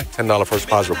wager only. $10 first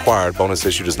deposit required. Bonus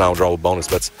issued as non-withdrawable bonus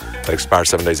bets that expire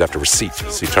 7 days after receipt.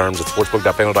 See terms at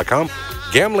sportsbook.fanduel.com.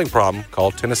 Gambling problem?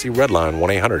 Call Tennessee Redline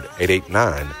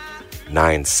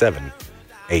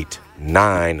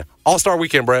 1-800-889-9789. All-Star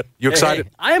Weekend, Brett. You excited?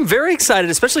 Hey, I am very excited,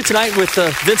 especially tonight with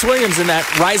Vince Williams in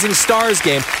that Rising Stars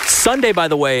game. Sunday, by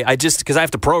the way, because I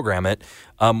have to program it,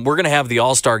 we're going to have the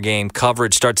All-Star game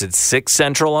coverage. Starts at 6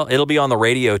 Central. It'll be on the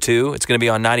radio, too. It's going to be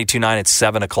on 92.9 at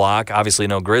 7 o'clock. Obviously,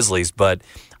 no Grizzlies, but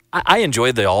I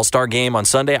enjoyed the All-Star game on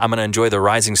Sunday. I'm going to enjoy the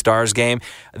Rising Stars game.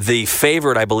 The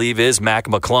favorite, I believe, is Mac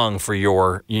McClung for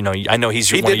your, I know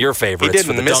he's one of your favorites. He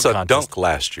didn't miss a dunk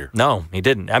last year. No, he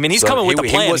didn't. I mean, he's coming with the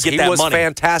plan to get that money. He was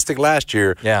fantastic last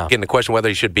year. Yeah. Getting the question whether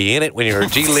he should be in it when you're a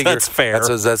G leaguer. That's fair.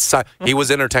 He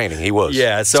was entertaining. He was.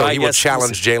 Yeah, so he would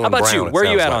challenge Jaylen Brown. How about you? Where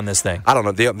are you at on this thing? I don't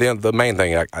know. The main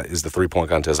thing is the three-point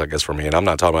contest, I guess, for me. And I'm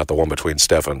not talking about the one between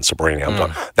Steph and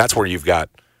Sabrina. That's where you've got,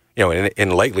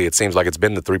 and lately it seems like it's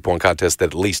been the three-point contest that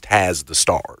at least has the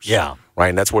stars. Yeah. Right?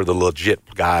 And that's where the legit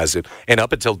guys, and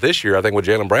up until this year, I think with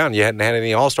Jaylen Brown, you hadn't had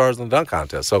any all-stars in the dunk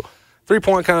contest. So,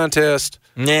 three-point contest,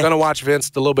 going to watch Vince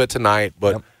a little bit tonight.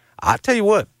 But I tell you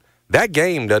what, that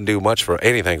game doesn't do much for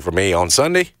anything for me on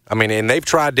Sunday. I mean, and they've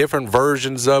tried different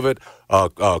versions of it.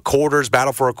 Quarters,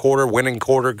 battle for a quarter, winning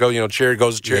quarter, cheer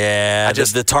goes to cheer. Yeah,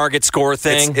 the target score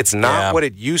thing. It's not what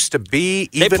it used to be.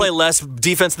 They play less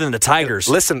defense than the Tigers.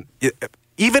 Listen,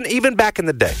 even back in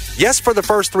the day, yes, for the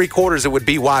first 3 quarters it would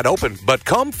be wide open, but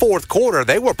come fourth quarter,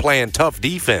 they were playing tough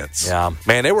defense. Yeah.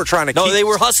 Man, they were trying to they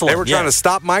were hustling. They were trying to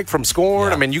stop Mike from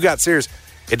scoring. Yeah. I mean, you got serious.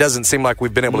 It doesn't seem like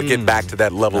we've been able to get back to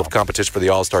that level of competition for the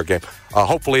All-Star game.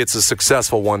 Hopefully it's a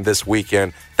successful one this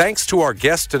weekend. Thanks to our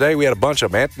guests today. We had a bunch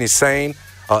of them. Anthony Sane,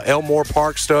 Elmore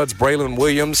Park studs, Braylon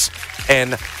Williams,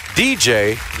 and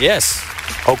DJ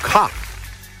Oka,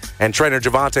 and trainer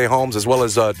Javante Holmes, as well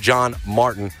as John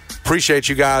Martin. Appreciate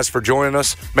you guys for joining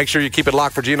us. Make sure you keep it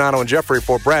locked for Gianano and Jeffrey.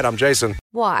 For Brad, I'm Jason.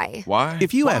 Why?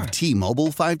 If you have T-Mobile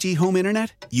 5G home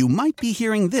internet, you might be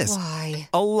hearing this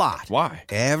a lot. Why?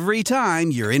 Every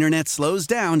time your internet slows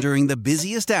down during the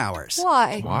busiest hours.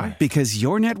 Why? Because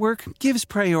your network gives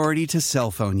priority to cell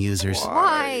phone users.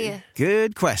 Why?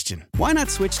 Good question. Why not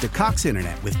switch to Cox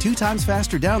Internet with 2 times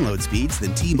faster download speeds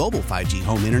than T-Mobile 5G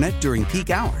home internet during peak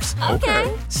hours?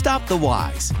 Okay. Stop the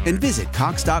whys and visit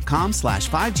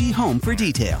cox.com/5G home for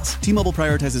details. T-Mobile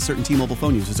prioritizes certain T-Mobile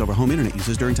phone users over home internet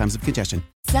users during times of congestion.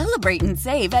 Celebrate and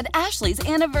save at Ashley's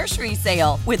Anniversary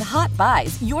Sale. With Hot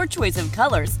Buys, your choice of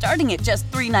colors starting at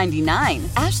just $3.99.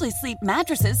 Ashley Sleep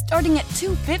mattresses starting at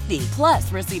 $2.50.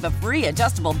 Plus, receive a free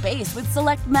adjustable base with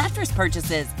select mattress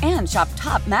purchases. And shop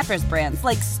top mattress brands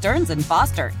like Stearns &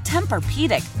 Foster,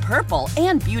 Tempur-Pedic, Purple,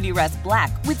 and Beautyrest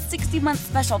Black with 60-month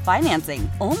special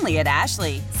financing. Only at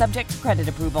Ashley. Subject to credit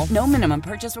approval. No minimum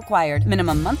purchase required.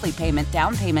 Minimum monthly payment,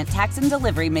 down payment, tax, and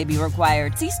delivery may be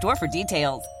required. See store for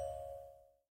details.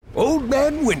 Old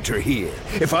Man Winter here.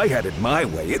 If I had it my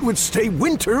way, it would stay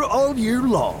winter all year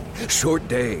long. Short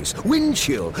days, wind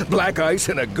chill, black ice,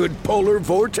 and a good polar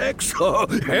vortex. Oh,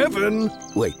 heaven.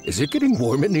 Wait, is it getting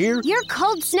warm in here? Your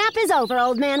cold snap is over,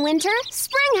 Old Man Winter.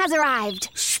 Spring has arrived.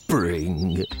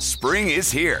 Spring. Spring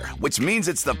is here, which means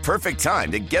it's the perfect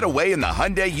time to get away in the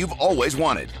Hyundai you've always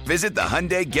wanted. Visit the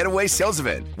Hyundai Getaway Sales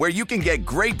Event, where you can get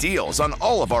great deals on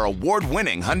all of our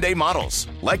award-winning Hyundai models,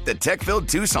 like the tech-filled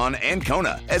Tucson and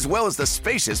Kona, as well as the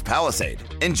spacious Palisade.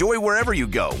 Enjoy wherever you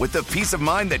go with the peace of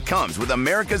mind that comes with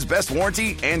America's best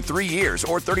warranty and 3 years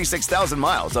or 36,000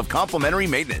 miles of complimentary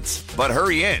maintenance. But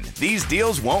hurry in, these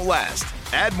deals won't last.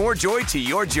 Add more joy to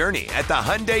your journey at the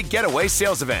Hyundai Getaway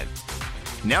Sales Event.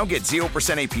 Now get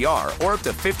 0% APR or up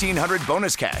to $1,500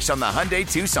 bonus cash on the Hyundai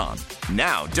Tucson.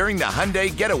 Now, during the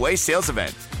Hyundai Getaway Sales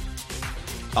Event.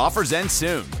 Offers end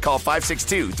soon. Call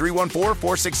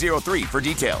 562-314-4603 for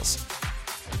details.